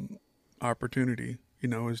opportunity,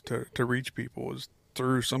 is to reach people is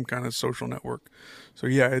through some kind of social network. So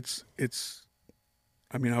yeah, it's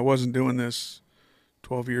I mean, I wasn't doing this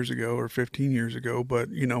 12 years ago or 15 years ago, but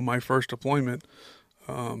my first deployment,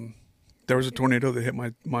 there was a tornado that hit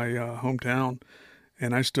my hometown,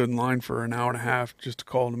 and I stood in line for an hour and a half just to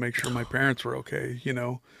call to make sure my parents were okay,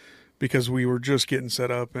 because we were just getting set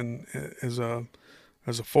up and as a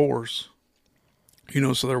force,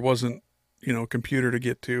 so there wasn't, a computer to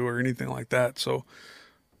get to or anything like that. So,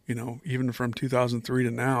 even from 2003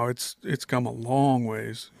 to now, it's come a long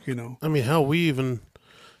ways, I mean, hell, and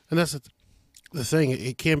that's the thing.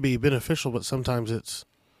 It can be beneficial, but sometimes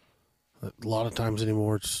a lot of times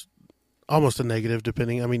anymore, it's almost a negative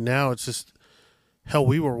depending. I mean, now it's just, hell,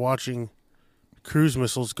 we were watching cruise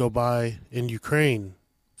missiles go by in Ukraine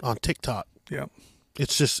on TikTok. Yeah.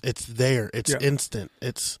 It's just, it's there. It's instant.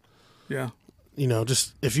 It's, yeah.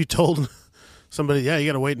 Just if you told somebody, you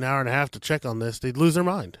got to wait an hour and a half to check on this, they'd lose their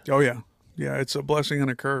mind. Oh, yeah. Yeah, it's a blessing and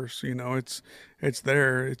a curse. It's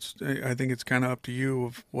there. I think it's kind of up to you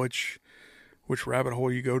of which rabbit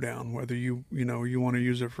hole you go down, whether you want to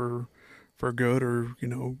use it for good or,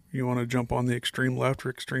 you want to jump on the extreme left or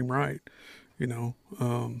extreme right,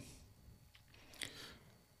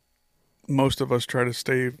 most of us try to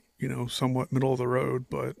stay, somewhat middle of the road,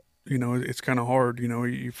 but, it's kind of hard,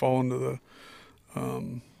 you fall into the,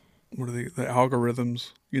 the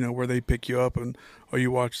algorithms, where they pick you up and, you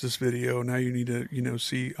watch this video. Now you need to,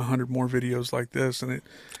 see 100 more videos like this. And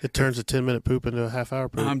it turns a 10-minute poop into a half-hour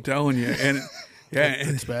poop. I'm telling you. And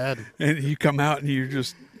it's bad. And you come out and you're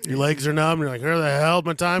just, your legs are numb. You're like, where the hell did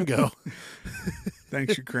my time go?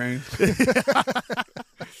 Thanks, Ukraine.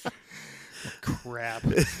 Crap.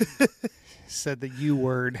 Said the U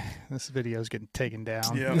word. This video's getting taken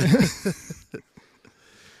down. Yeah.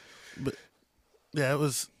 But yeah,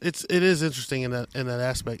 it is interesting in that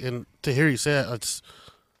aspect. And to hear you say it, it's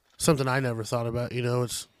something I never thought about.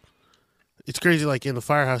 It's crazy. Like in the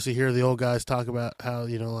firehouse, you hear the old guys talk about how,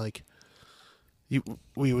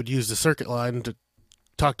 we would use the circuit line to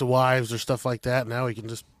talk to wives or stuff like that. Now we can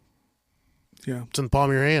just, it's in the palm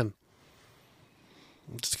of your hand.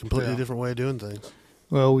 It's a completely different way of doing things.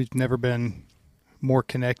 Well, we've never been more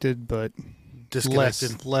connected, but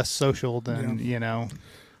disconnected, less social than,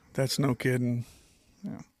 That's no kidding.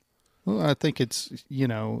 Yeah. Well, I think it's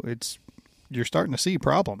you're starting to see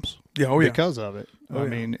problems because of it. I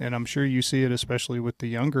mean, and I'm sure you see it especially with the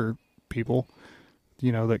younger people,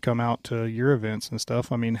 that come out to your events and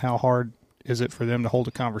stuff. I mean, how hard is it for them to hold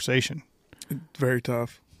a conversation? Very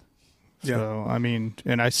tough. Yeah. So, I mean,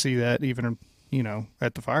 and I see that even,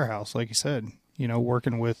 at the firehouse, like you said,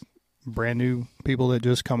 working with brand new people that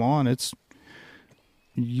just come on,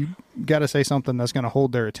 you got to say something that's going to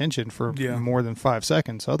hold their attention for more than 5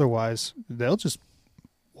 seconds. Otherwise, they'll just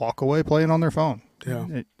walk away playing on their phone.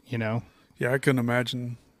 Yeah. Yeah, I couldn't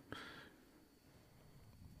imagine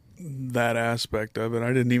that aspect of it.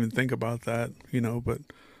 I didn't even think about that, but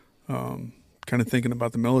kind of thinking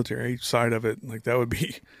about the military side of it, like that would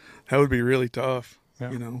be really tough,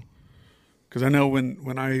 because I know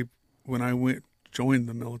when I joined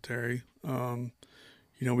the military,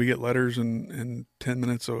 we get letters in 10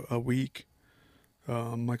 minutes a week,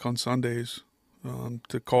 like on Sundays,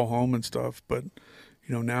 to call home and stuff. But,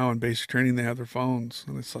 now in basic training, they have their phones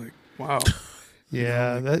and it's like, wow.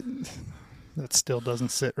 Yeah. That still doesn't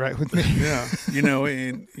sit right with me. Yeah.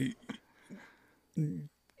 And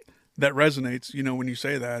that resonates, when you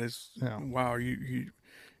say that is, wow, you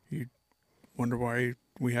wonder why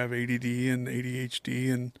we have ADD and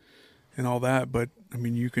ADHD and all that. But I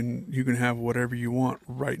mean, you can have whatever you want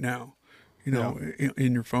right now,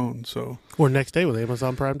 in your phone. So, or next day with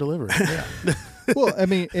Amazon Prime delivery. Yeah. Well, I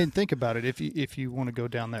mean, and think about it. If you want to go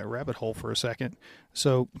down that rabbit hole for a second,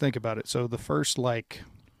 so think about it. So the first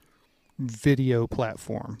video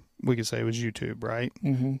platform we could say was YouTube, right?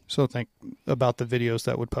 Mm-hmm. So think about the videos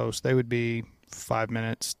that would post. They would be 5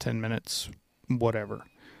 minutes, 10 minutes, whatever.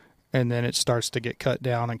 And then it starts to get cut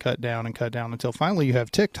down and cut down and cut down until finally you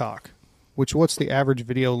have TikTok, which what's the average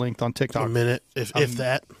video length on TikTok? A minute, if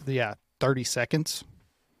that. Yeah, 30 seconds.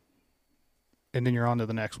 And then you're on to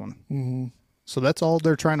the next one. Mm-hmm. So that's all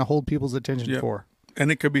they're trying to hold people's attention for. And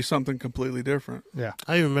it could be something completely different. Yeah.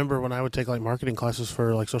 I even remember when I would take marketing classes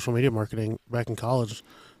for social media marketing back in college.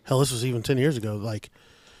 Hell, this was even 10 years ago.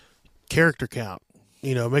 Character count,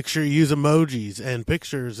 make sure you use emojis and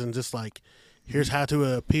pictures and just here's how to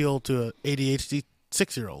appeal to an ADHD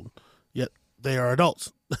 6-year-old. Yet they are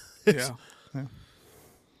adults. Yeah.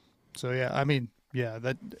 So, I mean,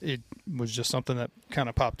 that it was just something that kind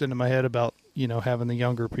of popped into my head about, having the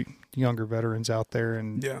younger veterans out there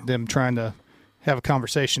and them trying to have a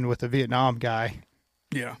conversation with a Vietnam guy.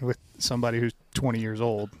 Yeah. With somebody who's 20 years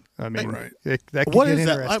old. I mean, right. That could what get is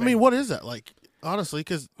that? interesting. I mean, what is that like? Honestly,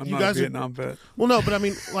 because you guys a Vietnam vet. Well, no, but I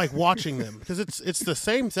mean, watching them because it's the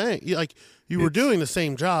same thing. You were doing the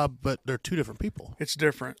same job, but they're two different people. It's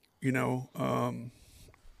different,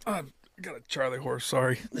 got a Charlie horse.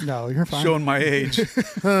 Sorry. No, you're fine. Showing my age.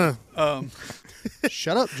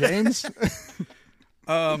 Shut up, James.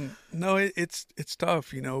 No, it's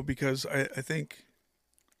tough, because I think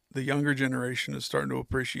the younger generation is starting to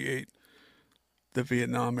appreciate the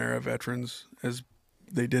Vietnam era veterans as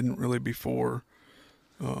they didn't really before.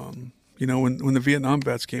 When the Vietnam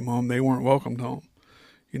vets came home, they weren't welcomed home.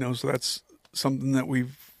 So that's something that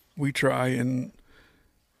we try in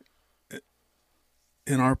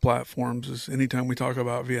our platforms is anytime we talk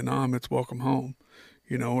about Vietnam, it's welcome home.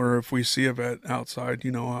 Or if we see a vet outside,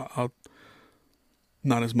 I'll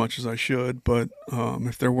not as much as I should, but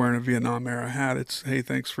if they're wearing a Vietnam era hat, it's, hey,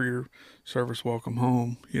 thanks for your service, welcome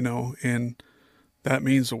home, and that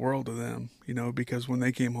means the world to them, because when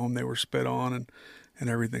they came home, they were spit on and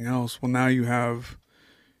everything else. Well, now you have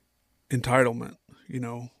entitlement,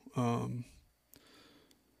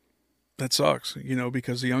 that sucks,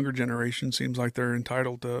 because the younger generation seems like they're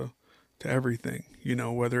entitled to everything,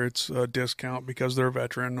 whether it's a discount because they're a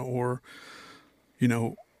veteran or,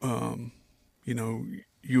 you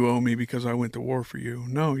owe me because I went to war for you.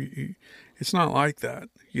 No, it's not like that,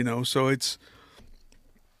 so it's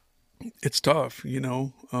tough,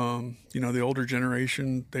 the older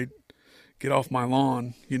generation, they get off my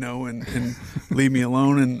lawn, and leave me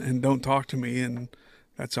alone and don't talk to me. And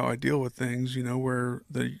that's how I deal with things, where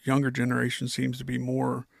the younger generation seems to be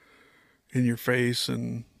more in your face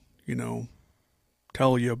and,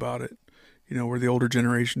 tell you about it, where the older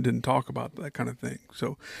generation didn't talk about that kind of thing.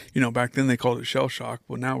 So, back then they called it shell shock.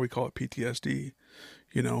 Well, now we call it PTSD,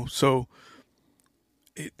 so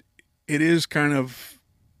it is kind of,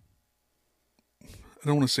 I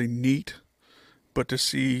don't want to say neat, but to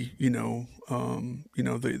see,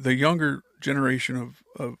 the younger generation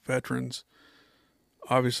of veterans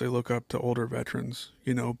obviously look up to older veterans,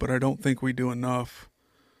 but I don't think we do enough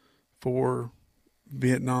for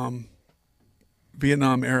Vietnam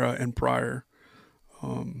era and prior.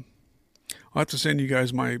 I'll have to send you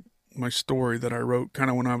guys my story that I wrote kind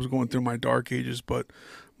of when I was going through my dark ages, but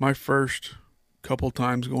my first couple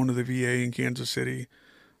times going to the VA in Kansas City,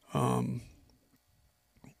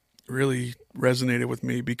 really resonated with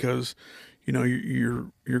me because,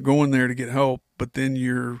 you're going there to get help, but then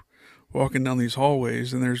you're walking down these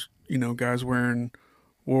hallways and there's, guys wearing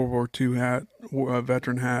World War II hat,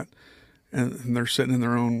 veteran hat, and they're sitting in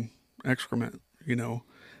their own excrement, and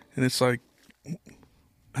it's like,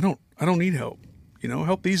 I don't need help,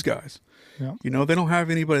 help these guys. Yeah. They don't have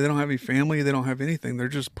anybody, they don't have any family, they don't have anything. They're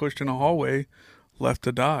just pushed in a hallway, left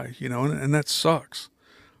to die, and that sucks.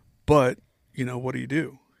 But, what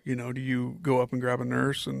do? Do you go up and grab a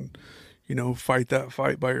nurse and, fight that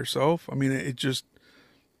fight by yourself? I mean, it just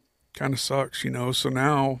kind of sucks, So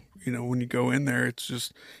now, when you go in there, it's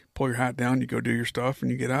just pull your hat down, you go do your stuff and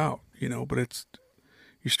you get out, but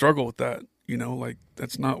you struggle with that, like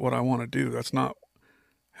that's not what I want to do. That's not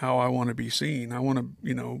how I want to be seen. I want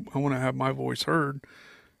to have my voice heard,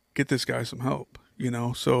 get this guy some help,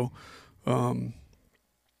 So,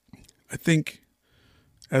 I think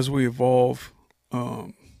as we evolve,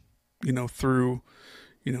 through,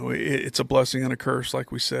 it's a blessing and a curse,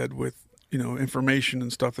 like we said, with, information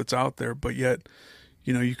and stuff that's out there, but yet,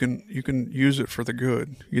 you can use it for the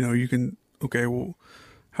good. You can, okay, well,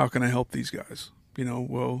 how can I help these guys?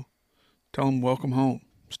 Well, tell them welcome home.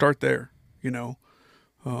 Start there, and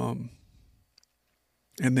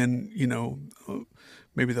then,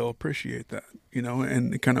 maybe they'll appreciate that,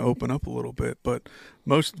 and kind of open up a little bit. But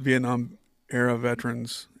most Vietnam era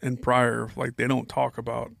veterans and prior, like they don't talk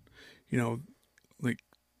about, like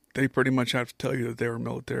they pretty much have to tell you that they were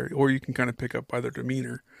military, or you can kind of pick up by their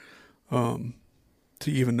demeanor, to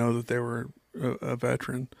even know that they were a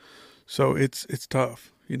veteran. So it's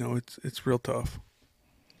tough, it's real tough.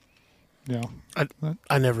 Yeah.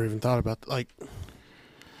 I never even thought about I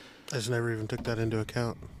just never even took that into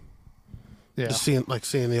account. Yeah. Just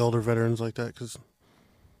seeing the older veterans like that, because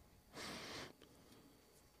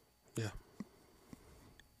yeah,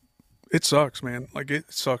 it sucks, man. Like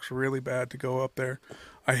it sucks really bad to go up there.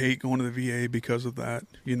 I hate going to the VA because of that,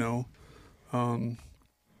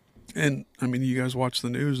 and I mean, you guys watch the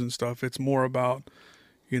news and stuff. It's more about,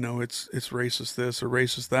 it's racist this or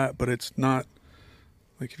racist that, but it's not.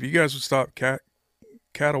 Like if you guys would stop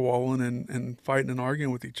caterwauling and fighting and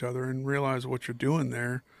arguing with each other and realize what you're doing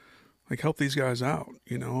there, like help these guys out.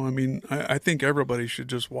 I mean, I think everybody should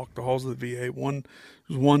just walk the halls of the VA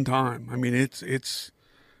one time. I mean, it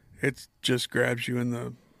just grabs you in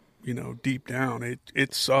the, deep down.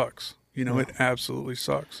 It sucks. It absolutely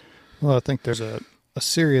sucks. Well, I think there's a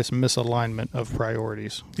serious misalignment of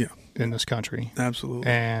priorities. Yeah. In this country. Absolutely.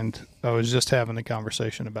 And I was just having a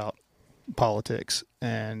conversation about politics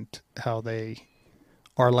and how they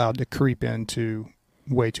are allowed to creep into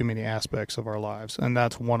way too many aspects of our lives, and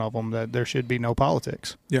that's one of them, that there should be no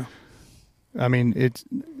politics. Yeah. I mean,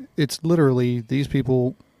 it's literally, these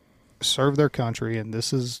people serve their country, and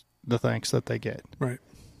this is the thanks that they get. Right.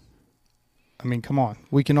 I mean, come on.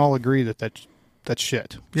 We can all agree that that's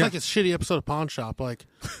shit. It's like a shitty episode of Pawn Shop. Like,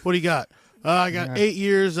 what do you got? I got 8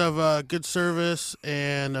 years of good service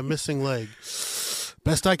and a missing leg.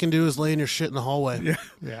 Best I can do is lay in your shit in the hallway. Yeah.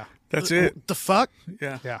 Yeah. That's it. What the fuck?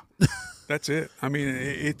 Yeah. Yeah. That's it. I mean,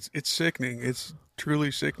 it's sickening. It's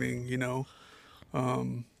truly sickening, you know.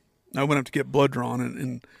 I went up to get blood drawn,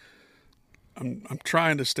 and I'm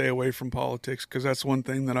trying to stay away from politics, because that's one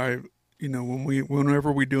thing that I, you know,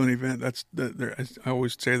 whenever we do an event, I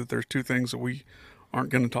always say that there's two things that we aren't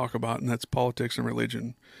going to talk about, and that's politics and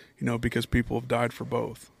religion, you know, because people have died for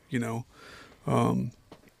both, you know.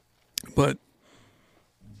 But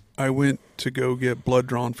I went to go get blood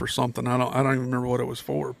drawn for something. I don't even remember what it was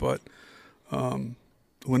for, but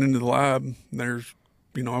went into the lab. There's,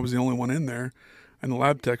 you know, I was the only one in there, and the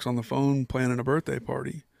lab tech's on the phone planning a birthday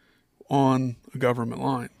party on a government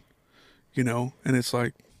line, you know. And it's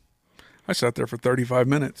like, I sat there for 35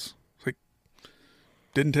 minutes. It's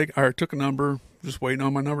like, I took a number, just waiting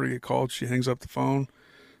on my number to get called. She hangs up the phone,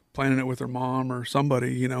 planning it with her mom or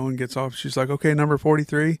somebody, you know, and gets off. She's like, okay, number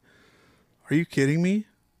 43. Are you kidding me?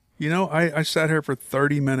 You know, I sat here for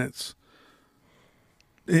 30 minutes,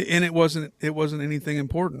 and it wasn't anything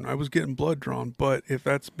important. I was getting blood drawn, but if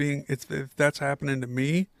that's happening to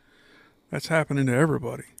me, that's happening to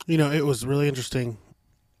everybody. You know, it was really interesting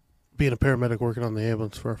being a paramedic working on the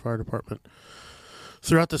ambulance for our fire department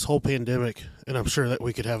throughout this whole pandemic. And I'm sure that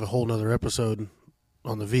we could have a whole nother episode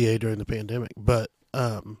on the VA during the pandemic, but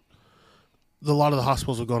a lot of the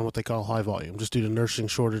hospitals have gone what they call high volume, just due to nursing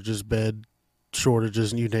shortages, bed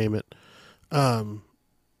shortages, and you name it. And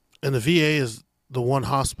the VA is the one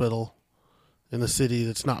hospital in the city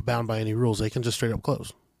that's not bound by any rules. They can just straight up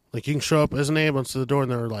close. Like, you can show up as an ambulance to the door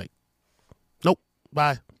and they're like, nope,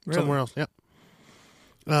 bye, Really? somewhere else. Yep.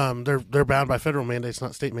 They're bound by federal mandates,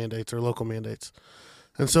 not state mandates or local mandates.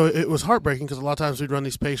 And so it was heartbreaking, because a lot of times we'd run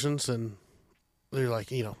these patients and they're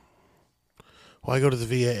like, you know, well, I go to the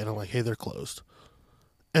VA and I'm like, hey, they're closed.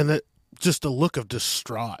 And that, just a look of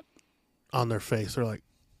distraught on their face. They're like,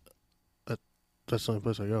 that's the only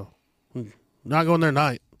place I go. Not going there at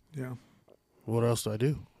night. Yeah. What else do I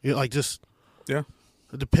do? You know, like, just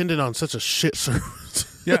dependent on such a shit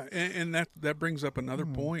service. Yeah, and that brings up another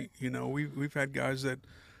point. You know, we've had guys that,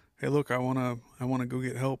 hey, look, I wanna go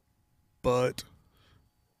get help, but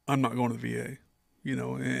I'm not going to the VA. You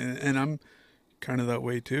know, and I'm kind of that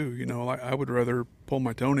way too. You know, I would rather pull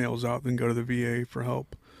my toenails out than go to the VA for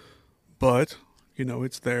help. But, you know,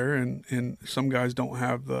 it's there, and some guys don't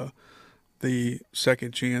have the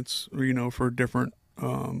second chance, you know, for different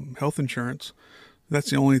health insurance. That's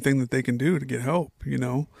the only thing that they can do to get help, you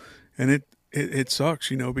know. And it sucks,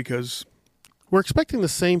 you know, because we're expecting the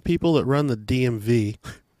same people that run the DMV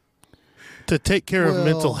to take care of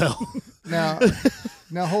mental health.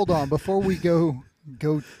 Now hold on. Before we go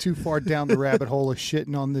too far down the rabbit hole of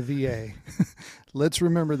shitting on the VA, let's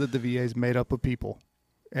remember that the VA is made up of people.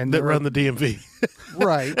 And that run the DMV.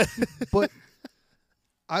 Right. But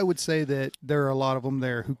I would say that there are a lot of them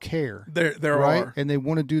there who care. There right? are. And they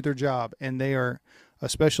want to do their job. And they are,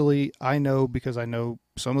 especially, I know, because I know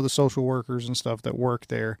some of the social workers and stuff that work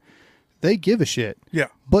there, they give a shit. Yeah.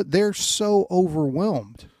 But they're so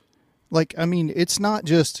overwhelmed. Like, I mean, it's not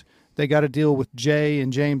just they got to deal with Jay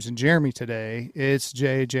and James and Jeremy today. It's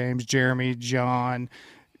Jay, James, Jeremy, John,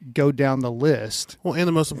 go down the list. Well, and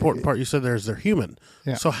the most important part you said there is they're human.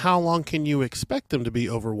 Yeah. So how long can you expect them to be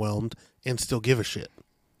overwhelmed and still give a shit?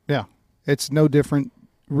 Yeah. It's no different,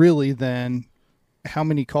 really, than how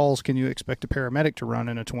many calls can you expect a paramedic to run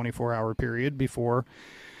in a 24-hour period before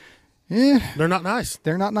they're not nice.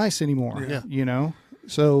 They're not nice anymore. Yeah. You know?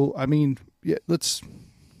 So, I mean, let's,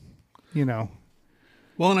 you know.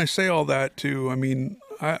 Well, and I say all that, too. I mean,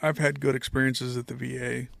 I've had good experiences at the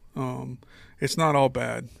VA. It's not all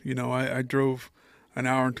bad. You know, I drove an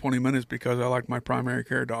hour and 20 minutes because I like my primary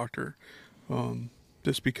care doctor.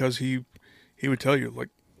 Just because he would tell you, like,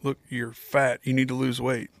 look, you're fat, you need to lose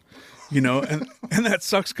weight. You know, and that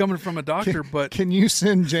sucks coming from a doctor, but... Can you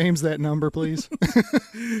send James that number, please?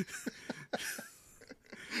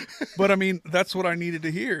 But, I mean, that's what I needed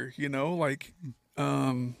to hear, you know, like,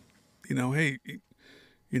 you know, hey,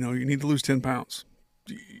 you know, you need to lose 10 pounds.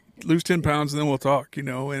 Lose 10 pounds and then we'll talk, you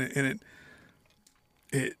know, and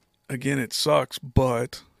it again, it sucks,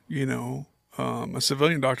 but, you know, a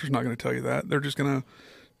civilian doctor's not going to tell you that. They're just going to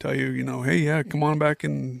tell you, hey, yeah, come on back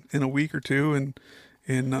in a week or two, and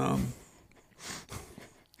I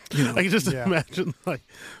can just imagine, like,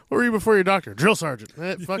 what were you before your doctor? Drill sergeant.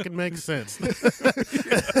 That fucking makes sense.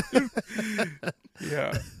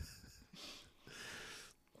 Yeah.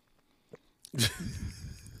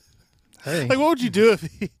 Hey, Like, what would you do if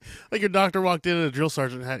your doctor walked in a drill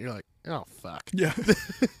sergeant hat and you're like, oh, fuck. Yeah.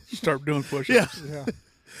 Start doing push-ups. Yeah.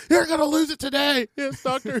 You're going to lose it today. Yes,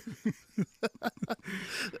 doctor.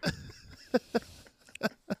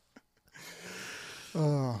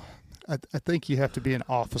 I think you have to be an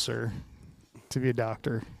officer to be a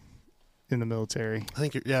doctor in the military. I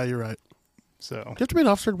think you're right. So Do you have to be an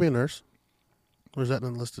officer to be a nurse? Or is that an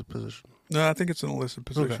enlisted position? No, I think it's an enlisted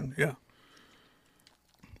position. Okay. Yeah.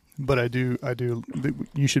 But I do.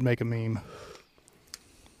 You should make a meme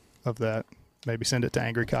of that. Maybe send it to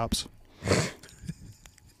Angry Cops.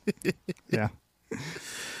 Yeah.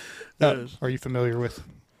 Are you familiar with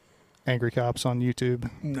Angry Cops on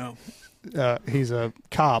YouTube? No. He's a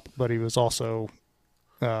cop, but he was also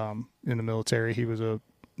in the military. He was a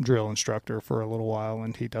drill instructor for a little while,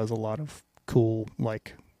 and he does a lot of cool,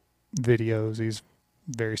 like, videos. He's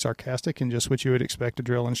very sarcastic and just what you would expect a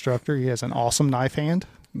drill instructor. He has an awesome knife hand.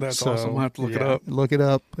 That's awesome. I'll have to look it up. Look it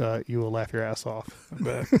up. You will laugh your ass off. I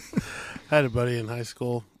bet. I had a buddy in high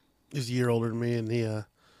school. He's a year older than me, and he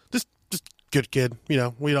just good kid.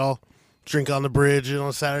 We'd all drink on the bridge on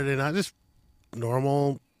a Saturday night. Just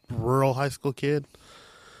normal rural high school kid.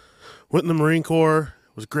 Went in the Marine Corps.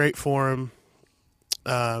 It was great for him.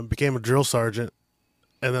 Became a drill sergeant,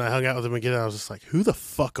 and then I hung out with him again. And I was just like, "Who the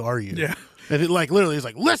fuck are you?" Yeah. And it literally he's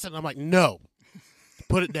like, "Listen." I'm like, "No,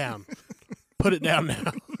 put it down. Put it down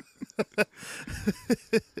now."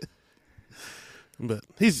 But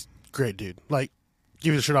he's a great dude. Like,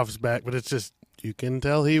 give the shirt off his back, but it's just, you can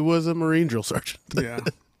tell he was a Marine drill sergeant. Yeah.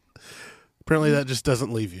 Apparently that just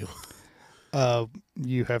doesn't leave you.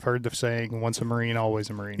 You have heard the saying, once a Marine,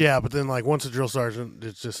 always a Marine. Yeah, but then once a drill sergeant,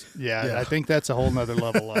 it's just... Yeah. I think that's a whole nother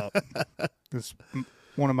level up.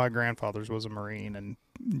 One of my grandfathers was a Marine, and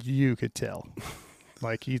you could tell.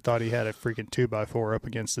 Like, he thought he had a freaking 2x4 up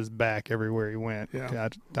against his back everywhere he went. Yeah. I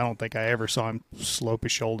don't think I ever saw him slope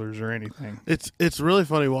his shoulders or anything. It's really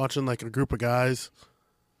funny watching, like, a group of guys,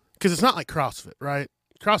 because it's not like CrossFit, right?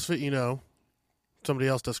 CrossFit, somebody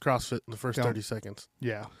else does CrossFit in the first 30 seconds.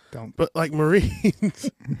 Yeah, don't. But, like, Marines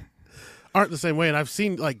aren't the same way, and I've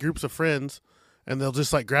seen, like, groups of friends, and they'll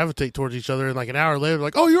just, like, gravitate towards each other, and, like, an hour later,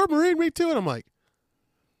 like, "Oh, you're a Marine? Me too." And I'm like,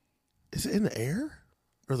 is it in the air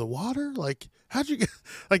or the water? Like, how'd you get...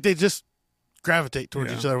 Like, they just gravitate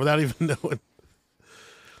towards each other without even knowing.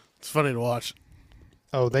 It's funny to watch.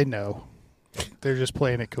 Oh, they know. They're just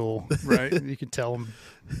playing it cool. Right. You can tell them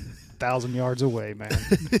 1,000 yards away, man.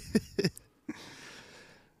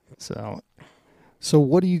 So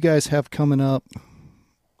what do you guys have coming up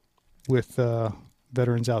with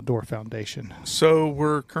Veterans Outdoor Foundation? So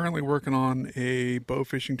we're currently working on a bow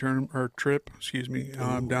fishing trip,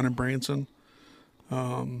 down in Branson.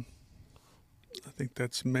 I think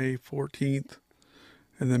that's May 14th.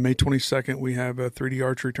 And then May 22nd, we have a 3D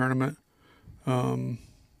archery tournament.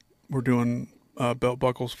 We're doing belt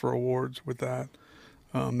buckles for awards with that.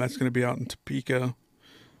 That's going to be out in Topeka.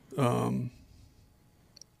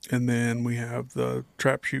 And then we have the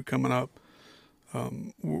trap shoot coming up.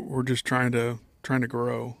 We're just trying to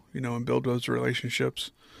grow, and build those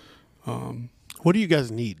relationships. What do you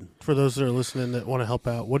guys need? For those that are listening that want to help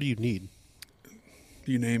out, what do you need?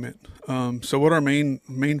 You name it. So what our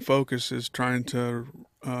main focus is trying to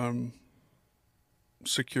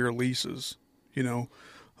secure leases,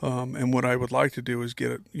 and what I would like to do is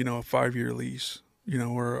get a 5-year lease,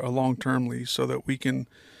 or a long-term lease, so that we can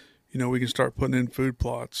start putting in food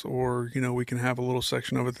plots, or, we can have a little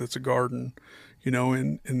section of it that's a garden,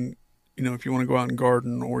 and if you want to go out and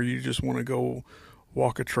garden, or you just want to go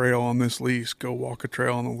walk a trail on this lease, go walk a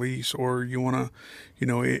trail on the lease, or you want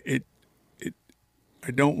to, I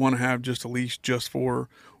don't want to have just a lease just for,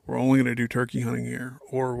 we're only going to do turkey hunting here,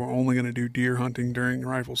 or we're only going to do deer hunting during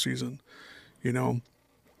rifle season. We've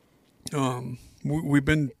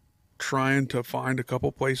been trying to find a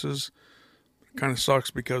couple places. It kind of sucks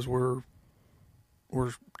because we're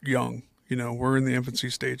young, we're in the infancy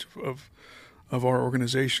stage of our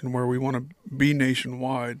organization, where we want to be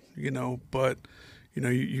nationwide, but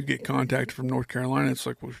you get contacted from North Carolina. It's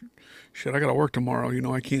like, well, shit, I got to work tomorrow.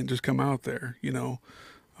 I can't just come out there,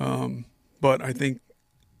 but I think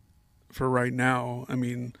for right now, I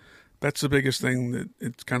mean, that's the biggest thing that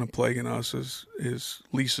it's kind of plaguing us is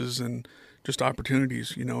leases and just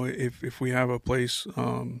opportunities. If we have a place,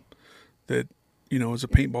 that, is a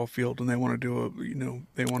paintball field, and they want to do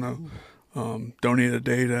they want to donate a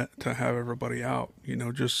day to have everybody out,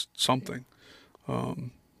 just something,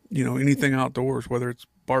 anything outdoors, whether it's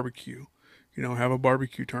barbecue, have a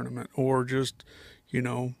barbecue tournament, or just,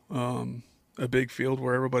 a big field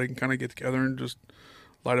where everybody can kind of get together and just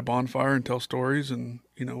light a bonfire and tell stories and,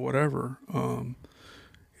 whatever.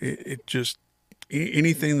 It just,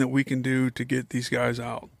 anything that we can do to get these guys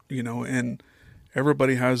out, and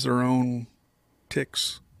everybody has their own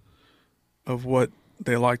ticks of what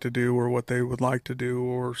they like to do or what they would like to do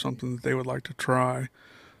or something that they would like to try.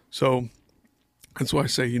 So that's why I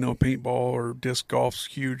say, paintball or disc golf's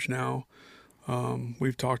huge now.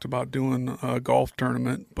 We've talked about doing a golf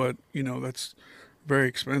tournament, but that's very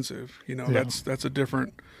expensive. That's a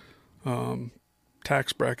different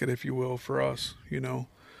tax bracket, if you will, for us.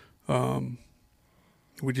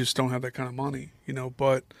 We just don't have that kind of money.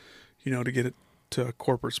 But to get it to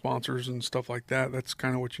corporate sponsors and stuff like that, that's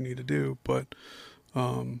kind of what you need to do. But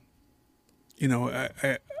I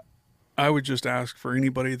would just ask for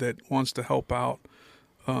anybody that wants to help out,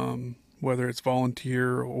 whether it's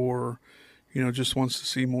volunteer or just wants to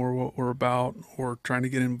see more what we're about or trying to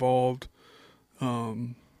get involved.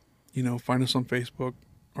 Find us on Facebook.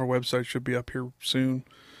 Our website should be up here soon.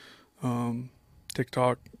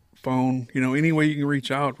 TikTok, phone, any way you can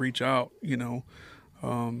reach out. The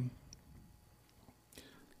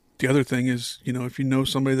other thing is, if you know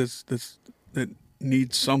somebody that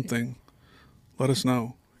needs something, let us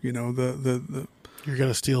know. You're going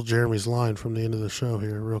to steal Jeremy's line from the end of the show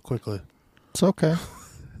here real quickly. It's okay.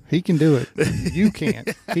 He can do it. You can't.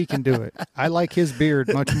 He can do it. I like his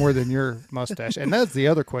beard much more than your mustache. And that's the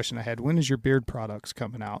other question I had. When is your beard products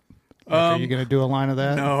coming out? Are you going to do a line of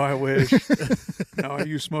that? No, I wish. No, I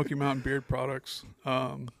use Smoky Mountain beard products.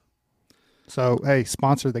 So, hey,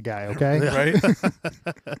 sponsor the guy, okay?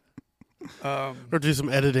 Right? Or do some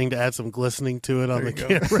editing to add some glistening to it on the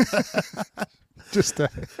camera. Just one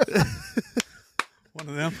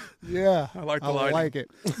of them. Yeah, I like the I lighting. like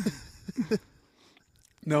it.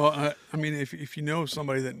 No, I mean, if you know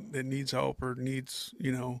somebody that needs help or needs,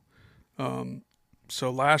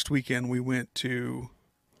 so last weekend we went to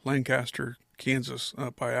Lancaster, Kansas,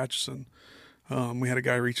 by Atchison. We had a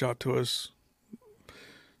guy reach out to us.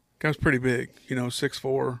 Guy's pretty big,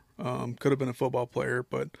 6'4", could have been a football player,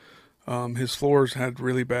 but his floors had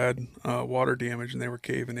really bad water damage and they were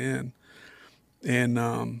caving in. And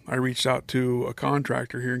I reached out to a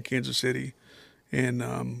contractor here in Kansas City, and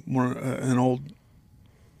an old,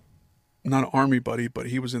 not an Army buddy, but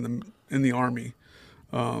he was in the Army.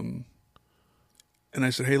 And I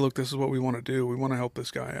said, hey, look, this is what we want to do. We want to help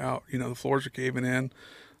this guy out. The floors are caving in.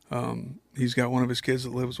 He's got one of his kids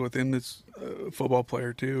that lives with him that's a football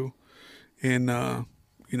player too. And,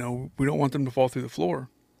 we don't want them to fall through the floor.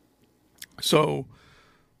 So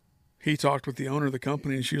he talked with the owner of the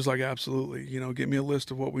company, and she was like, absolutely, get me a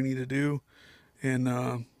list of what we need to do, and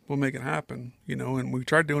we'll make it happen, and we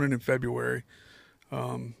tried doing it in February,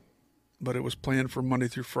 but it was planned for Monday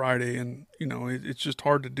through Friday, and, it's just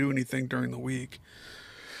hard to do anything during the week.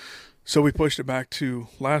 So we pushed it back to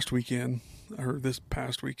last weekend, or this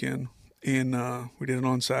past weekend, and we did it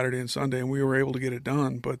on Saturday and Sunday, and we were able to get it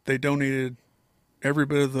done, but they donated every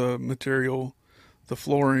bit of the material, the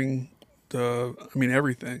flooring,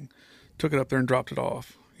 everything. Took it up there and dropped it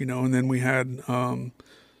off, and then we had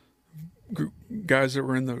guys that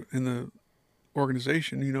were in the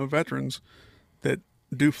organization, veterans that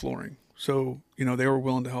do flooring. So, they were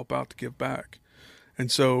willing to help out to give back.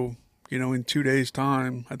 And so, in 2 days'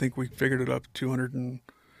 time, I think we figured it up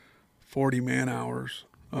 240 man hours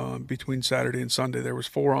between Saturday and Sunday. There was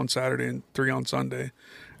 4 on Saturday and 3 on Sunday.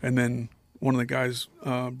 And then one of the guys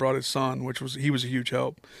brought his son, he was a huge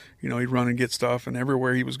help. He'd run and get stuff, and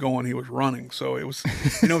everywhere he was going, he was running. So it was,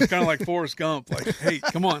 it was kind of like Forrest Gump, like, hey,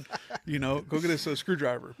 come on, go get us a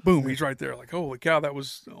screwdriver. Boom, he's right there. Like, holy cow, that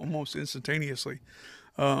was almost instantaneously.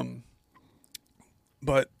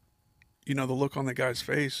 But, the look on that guy's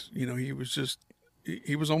face, he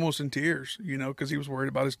was almost in tears, because he was worried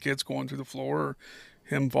about his kids going through the floor or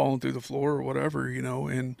him falling through the floor or whatever,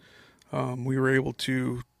 and we were able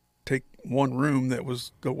to take one room that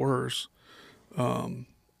was the worst, and,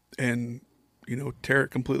 tear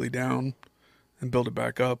it completely down and build it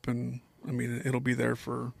back up. And it'll be there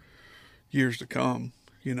for years to come,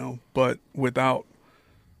 but without,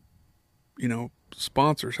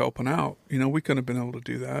 sponsors helping out, we couldn't have been able to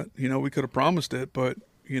do that. We could have promised it, but,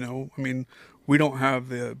 we don't have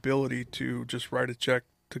the ability to just write a check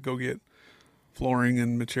to go get flooring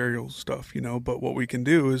and materials stuff, but what we can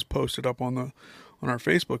do is post it up on our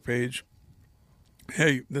Facebook page.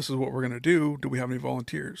 Hey, this is what we're going to do. Do we have any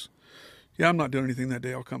volunteers? Yeah, I'm not doing anything that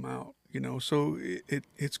day. I'll come out, So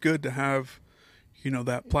it's good to have,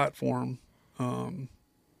 that platform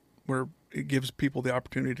where it gives people the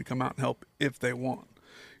opportunity to come out and help if they want,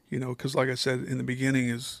 because like I said in the beginning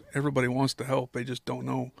is everybody wants to help. They just don't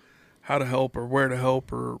know how to help or where to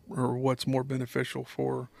help or what's more beneficial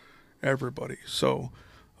for everybody. So,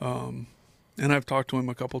 and I've talked to him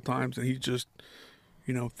a couple times and he just,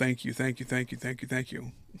 thank you.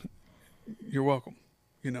 You're welcome,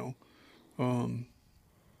 yeah.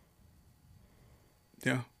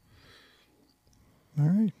 All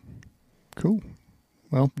right. Cool.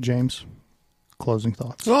 Well, James, closing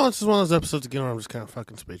thoughts. Well, this is one of those episodes again where I'm just kind of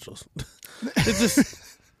fucking speechless.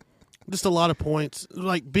 It's just a lot of points.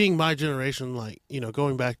 Like being my generation, like,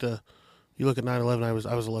 going back to, you look at 9/11, I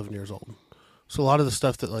was 11 years old. So a lot of the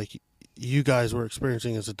stuff that like you guys were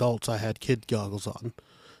experiencing as adults, I had kid goggles on.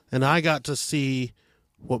 And I got to see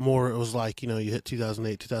what more it was like, you hit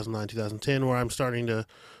 2008, 2009, 2010, where I'm starting to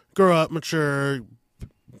grow up, mature,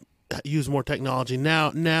 use more technology.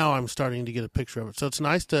 Now I'm starting to get a picture of it. So it's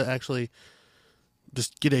nice to actually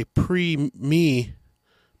just get a pre-me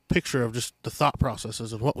picture of just the thought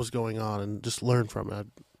processes and what was going on and just learn from it.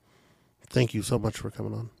 Thank you so much for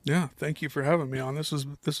coming on. Yeah, thank you for having me on. This is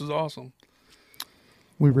awesome.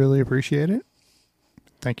 We really appreciate it.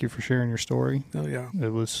 Thank you for sharing your story. Oh yeah,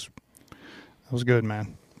 it was good,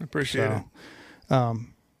 man. I appreciate it.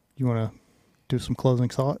 You want to do some closing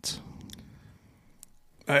thoughts?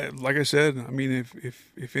 Like I said, I mean,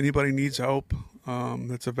 if anybody needs help,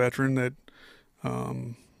 that's a veteran that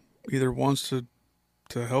either wants to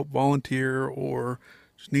help volunteer or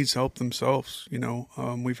just needs help themselves.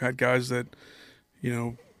 We've had guys that,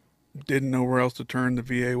 didn't know where else to turn. The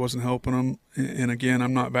VA wasn't helping them. And again,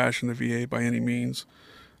 I'm not bashing the VA by any means.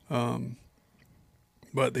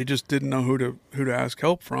 But they just didn't know who to ask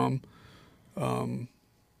help from.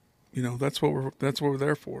 That's what we're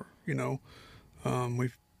there for.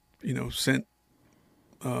 We've, sent,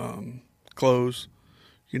 clothes,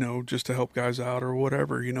 just to help guys out or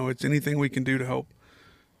whatever. It's anything we can do to help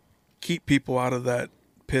keep people out of that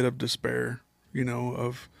pit of despair,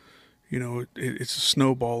 it's a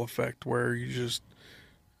snowball effect where you just,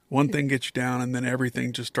 one thing gets you down and then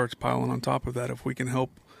everything just starts piling on top of that. If we can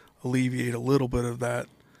help alleviate a little bit of that,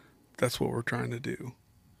 that's what we're trying to do.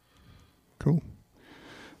 Cool.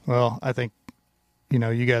 Well, I think,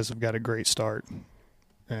 you guys have got a great start,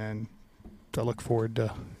 and I look forward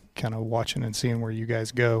to kind of watching and seeing where you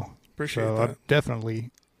guys go. Appreciate that. I'm definitely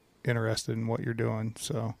interested in what you're doing.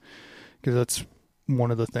 So, because that's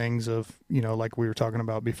one of the things of, like we were talking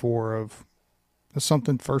about before, of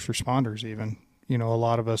something first responders even, a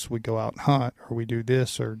lot of us, we go out and hunt or we do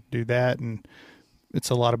this or do that. And it's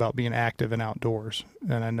a lot about being active and outdoors.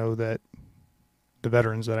 And I know that the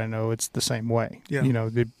veterans that I know, it's the same way. Yeah.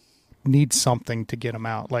 They need something to get them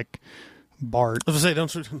out. Like Bart. I was going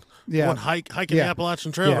to say, don't hiking the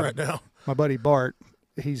Appalachian Trail right now. My buddy Bart,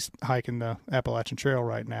 he's hiking the Appalachian Trail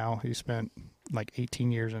right now. He spent like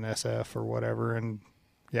 18 years in SF or whatever. And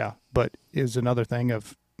but is another thing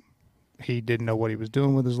of he didn't know what he was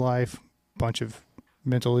doing with his life, bunch of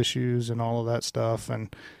mental issues and all of that stuff.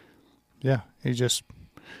 And he just,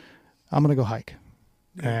 I'm going to go hike.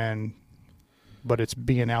 Yeah. But it's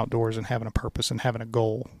being outdoors and having a purpose and having a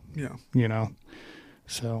goal. Yeah.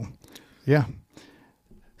 So, yeah.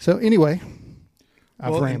 So anyway,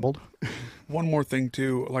 I've rambled. One more thing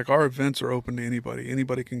too, like our events are open to anybody.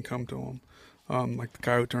 Anybody can come to them. Like the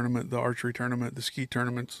coyote tournament, the archery tournament, the ski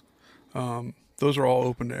tournaments. Those are all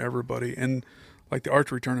open to everybody. And like the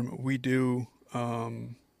archery tournament, we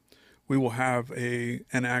will have an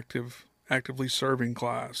actively serving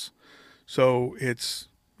class. So it's,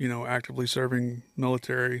 actively serving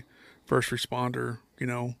military, first responder,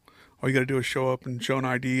 all you got to do is show up and show an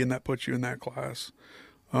ID and that puts you in that class.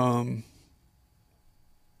 But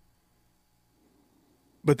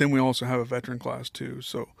then we also have a veteran class too.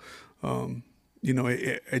 So, I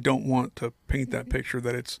don't want to paint that picture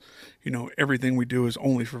that it's, everything we do is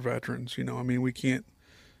only for veterans. We can't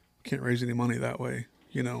raise any money that way,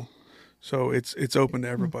 So it's open to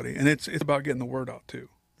everybody, and it's about getting the word out too.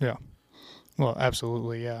 Yeah. Well,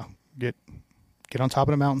 absolutely. Yeah. Get on top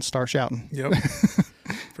of the mountain, start shouting. Yep.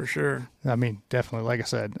 For sure. I mean, definitely. Like I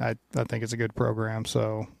said, I think it's a good program.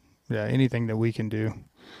 So yeah, anything that we can do,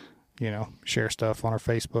 share stuff on our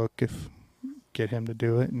Facebook, get him to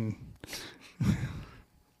do it. And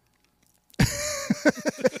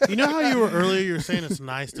you know how you were earlier, you were saying it's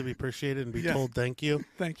nice to be appreciated and be told thank you?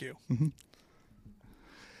 Thank you. Mm-hmm.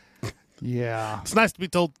 Yeah. It's nice to be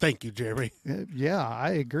told thank you, Jeremy. Yeah,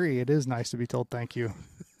 I agree. It is nice to be told thank you.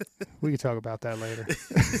 We can talk about that later.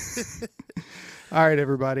 All right,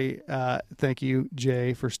 everybody. Thank you,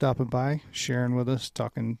 Jay, for stopping by, sharing with us,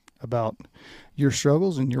 talking about your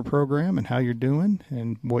struggles and your program and how you're doing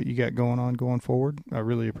and what you got going forward. I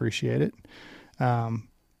really appreciate it.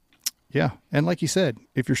 Yeah. And like you said,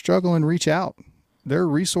 if you're struggling, reach out. There are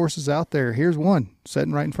resources out there. Here's one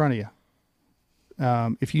sitting right in front of you.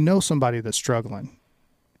 If you know somebody that's struggling,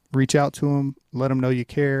 reach out to them, let them know you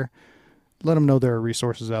care, let them know there are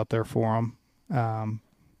resources out there for them.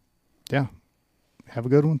 Yeah. Have a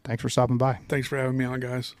good one. Thanks for stopping by. Thanks for having me on,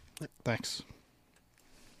 guys. Thanks.